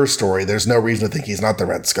like the first story, there's no reason to think he's not the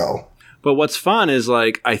Red Skull. But what's fun is,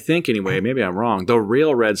 like, I think anyway, maybe I'm wrong, the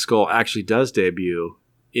real Red Skull actually does debut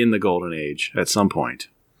in the Golden Age at some point.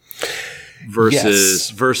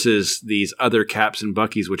 Versus these other Caps and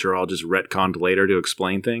Buckys, which are all just retconned later to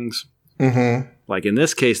explain things. Mm-hmm. Like in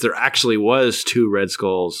this case, there actually was 2 Red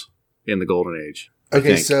Skulls in the Golden Age.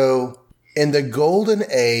 Okay, so in the Golden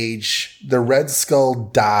Age, the Red Skull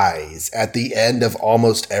dies at the end of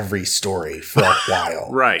almost every story for a while.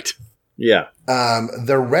 Right. Yeah.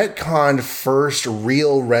 The retconned first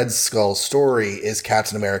real Red Skull story is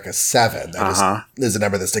Captain America 7. That is a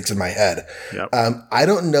number that sticks in my head. Yep. I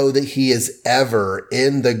don't know that he is ever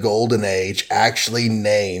in the Golden Age actually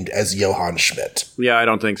named as Johann Schmidt. Yeah, I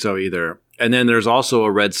don't think so either. And then there's also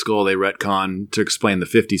a Red Skull they retcon to explain the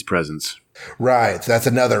 50s presence. Right. That's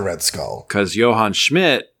another Red Skull. Because Johann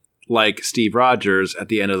Schmidt, like Steve Rogers, at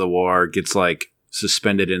the end of the war, gets like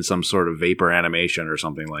suspended in some sort of vapor animation or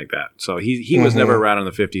something like that. So he was never around in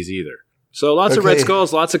the 50s either. So lots of Red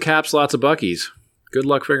Skulls, lots of Caps, lots of Buckys. Good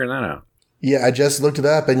luck figuring that out. Yeah, I just looked it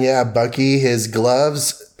up, and yeah, Bucky, his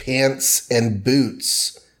gloves, pants, and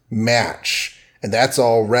boots match. And that's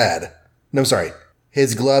all red. No, I'm sorry.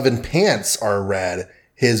 His glove and pants are red.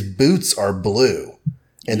 His boots are blue.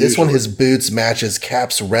 And this one, his boots matches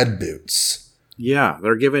Cap's red boots. Yeah,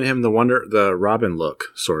 they're giving him the Robin look,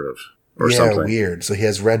 sort of. Or something. Weird. So he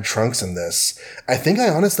has red trunks in this. I think I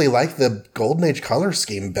honestly like the Golden Age color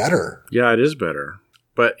scheme better. Yeah, it is better.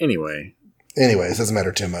 But anyways, doesn't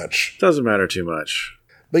matter too much. Doesn't matter too much.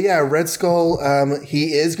 But yeah, Red Skull,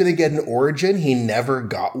 he is going to get an origin. He never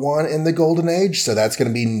got one in the Golden Age, so that's going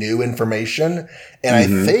to be new information. And I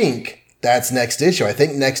think that's next issue. I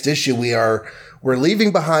think next issue we're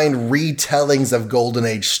leaving behind retellings of Golden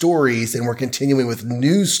Age stories, and we're continuing with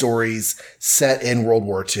new stories set in World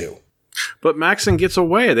War II. But Maxon gets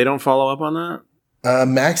away. They don't follow up on that?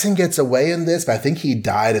 Maxon gets away in this, but I think he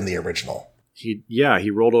died in the original. He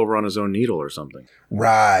rolled over on his own needle or something.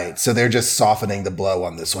 Right. So they're just softening the blow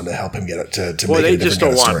on this one to help him get it to make it a different they just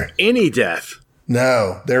don't want any death.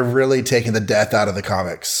 No, they're really taking the death out of the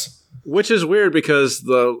comics. Which is weird because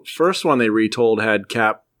the first one they retold had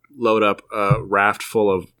Cap load up a raft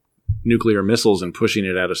full of nuclear missiles and pushing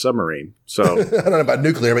it at a submarine. So I don't know about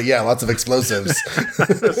nuclear, but yeah, lots of explosives.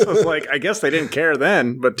 This was like, I guess they didn't care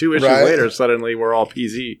then, but 2 issues later, suddenly we're all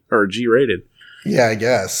PG or G rated. Yeah, I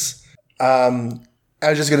guess. I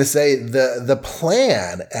was just going to say the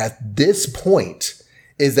plan at this point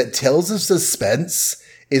is that Tales of Suspense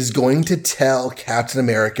is going to tell Captain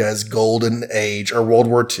America's Golden Age or World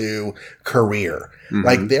War II career. Mm-hmm.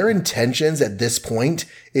 Like their intentions at this point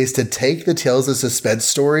is to take the Tales of Suspense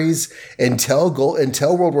stories and tell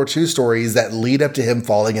World War II stories that lead up to him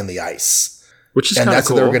falling in the ice. Which is kind of cool. And that's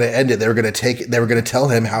how they were going to end it. They were going to tell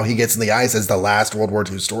him how he gets in the ice as the last World War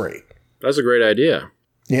II story. That's a great idea.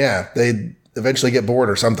 Yeah, they eventually get bored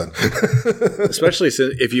or something. Especially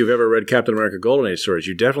if you've ever read Captain America Golden Age stories,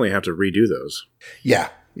 you definitely have to redo those. Yeah.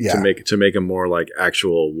 To make them more like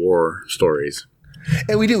actual war stories.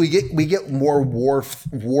 And we get more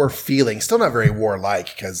war feeling. Still not very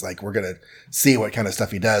war-like because like we're gonna see what kind of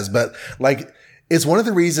stuff he does, but like it's one of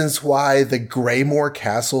the reasons why the Greymore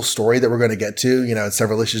Castle story that we're going to get to, in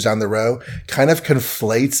several issues down the road, kind of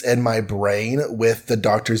conflates in my brain with the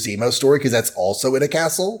Dr. Zemo story because that's also in a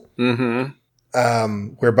castle.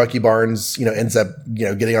 Mm-hmm. Where Bucky Barnes, ends up,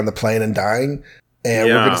 getting on the plane and dying. And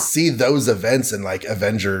we're going to see those events in like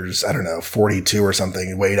Avengers, I don't know, 42 or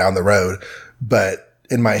something way down the road. But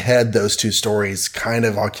in my head, those two stories kind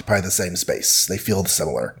of occupy the same space. They feel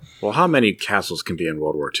similar. Well, how many castles can be in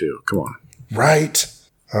World War II? Come on. Right.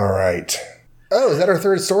 All right. Oh, is that our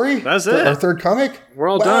third story? That's it. Our third comic? We're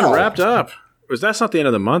all done. Wrapped up. That's not the end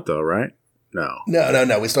of the month, though, right? No.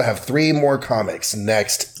 No. We still have 3 more comics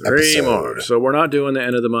next episode. 3 more. So we're not doing the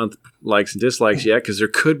end of the month likes and dislikes yet, because there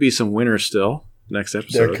could be some winners still next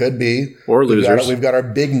episode. There could be. Or losers. We've got our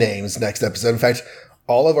big names next episode. In fact,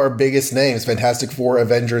 all of our biggest names, Fantastic Four,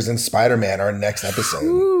 Avengers, and Spider-Man, are next episode.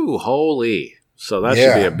 Ooh, holy. So that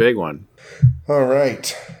should be a big one. All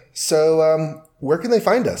right. So where can they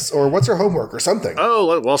find us? Or what's our homework or something?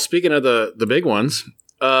 Oh, well, speaking of the big ones,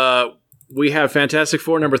 we have Fantastic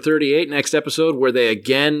Four number 38 next episode, where they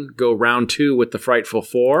again go round 2 with the Frightful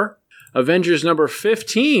Four. Avengers number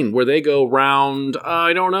 15, where they go round,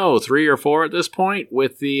 I don't know, 3 or 4 at this point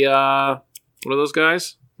with the, what are those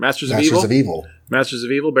guys? Masters of Evil,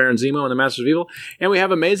 Baron Zemo and the Masters of Evil. And we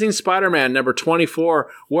have Amazing Spider-Man number 24,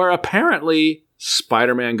 where apparently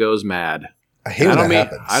Spider-Man goes mad. I hate when that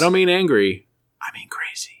happens. I don't mean angry. I mean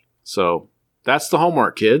crazy. So that's the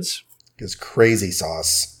homework, kids. It's crazy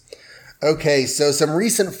sauce. Okay, so some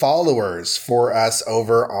recent followers for us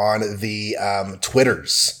over on the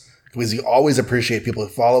Twitters, because we always appreciate people who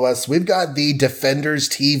follow us. We've got the Defenders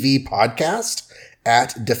TV podcast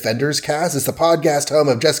at DefendersCast. It's the podcast home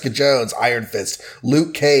of Jessica Jones, Iron Fist,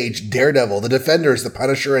 Luke Cage, Daredevil, The Defenders, The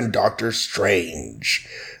Punisher, and Doctor Strange.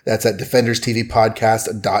 That's at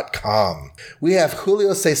DefendersTVPodcast.com. We have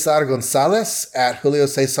Julio Cesar Gonzalez at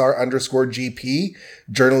JulioCesar_GP,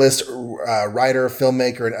 journalist, writer,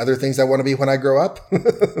 filmmaker, and other things I want to be when I grow up.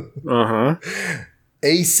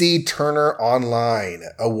 AC Turner Online,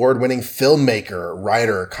 award-winning filmmaker,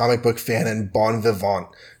 writer, comic book fan, and bon vivant,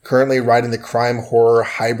 currently writing the crime horror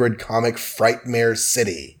hybrid comic Frightmare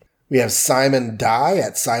City. We have Simon Dye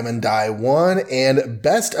at Simon Dye1 and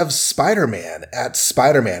Best of Spider-Man at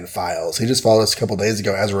Spider-Man Files. He just followed us a couple days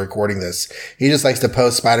ago as we're recording this. He just likes to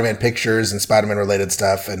post Spider-Man pictures and Spider-Man related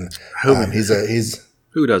stuff. And who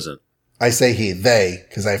doesn't? I say they,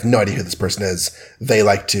 because I have no idea who this person is. They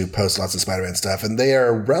like to post lots of Spider-Man stuff, and they are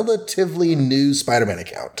a relatively new Spider-Man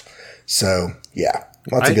account. So yeah,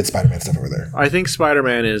 lots of good Spider-Man stuff over there. I think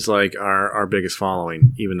Spider-Man is like our biggest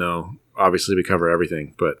following, even though obviously we cover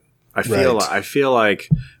everything, but I feel like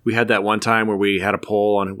we had that one time where we had a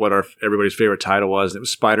poll on what everybody's favorite title was, and it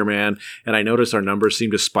was Spider-Man, and I noticed our numbers seem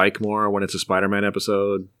to spike more when it's a Spider-Man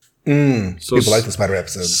episode. So people like the Spider-Man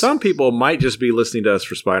episodes. Some people might just be listening to us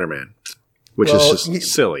for Spider-Man, which is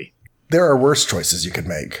just silly. There are worse choices you could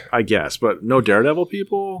make, I guess, but no Daredevil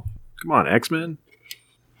people? Come on, X-Men?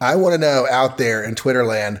 I want to know out there in Twitter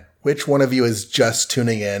land, which one of you is just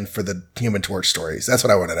tuning in for the Human Torch stories? That's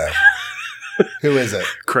what I want to know. Who is it?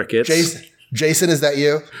 Crickets. Jason, is that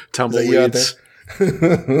you? Tumbleweeds. Is that you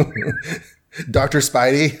out there? Dr.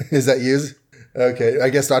 Spidey, is that you? Okay, I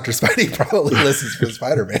guess Dr. Spidey probably listens for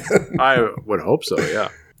Spider-Man. I would hope so, yeah.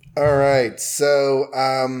 All right, so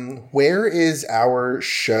where is our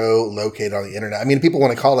show located on the internet? I mean, people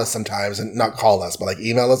want to call us sometimes, and not call us, but like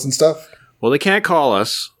email us and stuff. Well, they can't call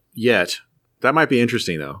us yet. That might be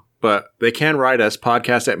interesting, though. But they can write us,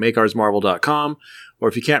 podcast@makeoursmarvel.com. Or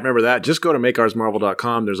if you can't remember that, just go to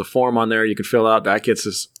makeoursmarvel.com. There's a form on there you can fill out. That gets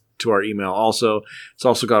us to our email also. It's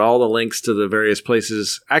also got all the links to the various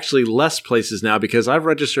places. Actually, less places now because I've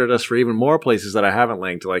registered us for even more places that I haven't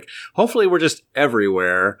linked. Like, hopefully we're just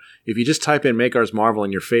everywhere. If you just type in Make Ours Marvel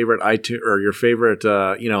in your favorite iTunes or your favorite,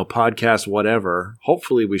 podcast, whatever,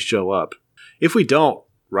 hopefully we show up. If we don't,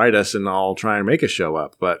 write us and I'll try and make us show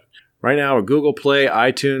up. But right now, we're Google Play,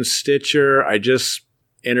 iTunes, Stitcher. I just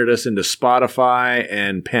entered us into Spotify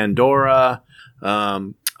and Pandora.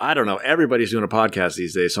 I don't know. Everybody's doing a podcast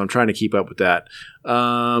these days, so I'm trying to keep up with that.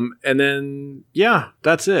 And then, yeah,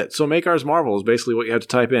 that's it. So Make Ours Marvel is basically what you have to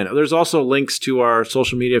type in. There's also links to our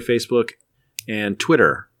social media, Facebook and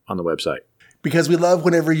Twitter on the website. Because we love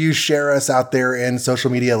whenever you share us out there in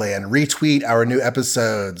social media land. Retweet our new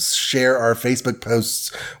episodes. Share our Facebook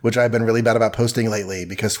posts, which I've been really bad about posting lately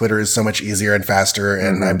because Twitter is so much easier and faster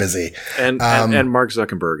and I'm busy. And Mark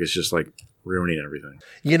Zuckerberg is just like ruining everything.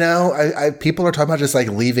 You know, people are talking about just like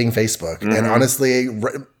leaving Facebook. And honestly,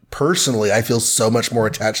 personally, I feel so much more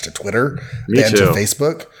attached to Twitter than to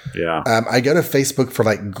Facebook. Yeah. I go to Facebook for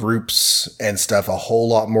like groups and stuff a whole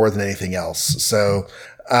lot more than anything else. So,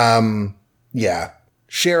 yeah,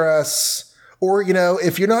 share us Or,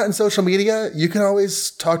 if you're not in social media, you can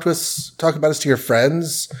always talk about us to your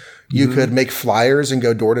friends. You could make flyers and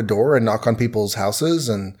go door to door and knock on people's houses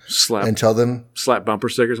and tell them. Slap bumper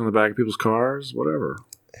stickers on the back of people's cars, whatever.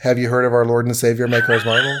 Have you heard of our Lord and Savior, My Cars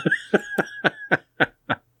Marvel?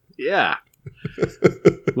 Yeah.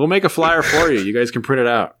 We'll make a flyer for you. You guys can print it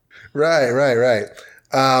out. Right.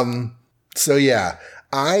 So yeah,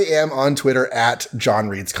 I am on Twitter at John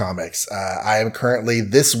Reads Comics. I am currently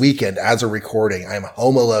this weekend as a recording. I'm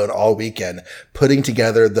home alone all weekend putting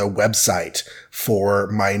together the website for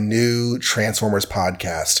my new Transformers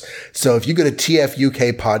podcast. So if you go to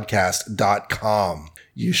tfukpodcast.com,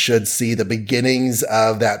 you should see the beginnings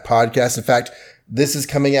of that podcast. In fact, this is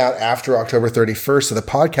coming out after October 31st. So the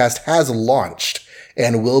podcast has launched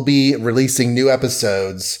and we'll be releasing new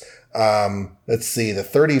episodes. Let's see. The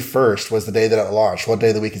 31st was the day that it launched. What day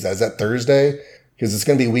of the week is that? Is that Thursday? Because it's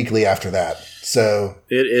going to be weekly after that. So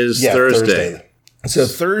it is Thursday. So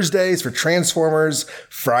Thursdays for Transformers,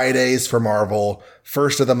 Fridays for Marvel,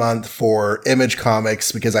 first of the month for Image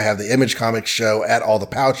Comics, because I have the Image Comics show at All the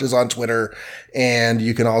Pouches on Twitter. And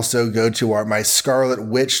you can also go to my Scarlet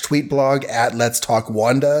Witch tweet blog at Let's Talk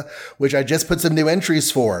Wanda, which I just put some new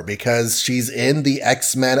entries for because she's in the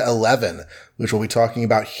X-Men 11, which we'll be talking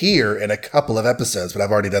about here in a couple of episodes, but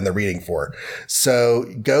I've already done the reading for. So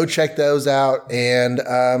go check those out. And,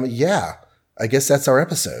 yeah. I guess that's our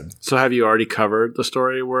episode. So have you already covered the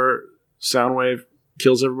story where Soundwave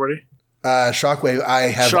kills everybody? Shockwave, I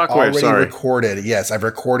have already recorded. Yes, I've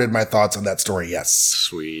recorded my thoughts on that story. Yes.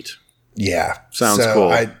 Sweet. Yeah. Sounds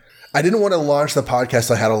cool. I didn't want to launch the podcast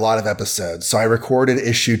till I had a lot of episodes. So I recorded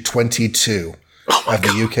issue 22 of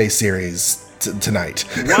the UK series tonight.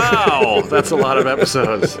 Wow. That's a lot of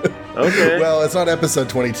episodes. Okay. Well, it's not episode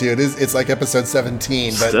 22. It's like episode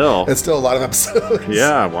 17, but it's still a lot of episodes.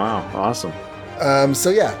 Yeah. Wow. Awesome. So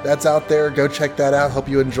yeah, that's out there. Go check that out. Hope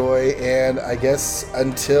you enjoy. And I guess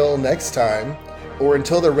until next time, or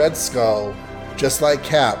until the Red Skull, just like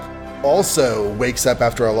Cap, also wakes up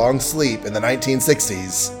after a long sleep in the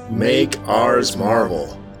 1960s. Make ours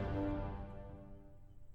Marvel.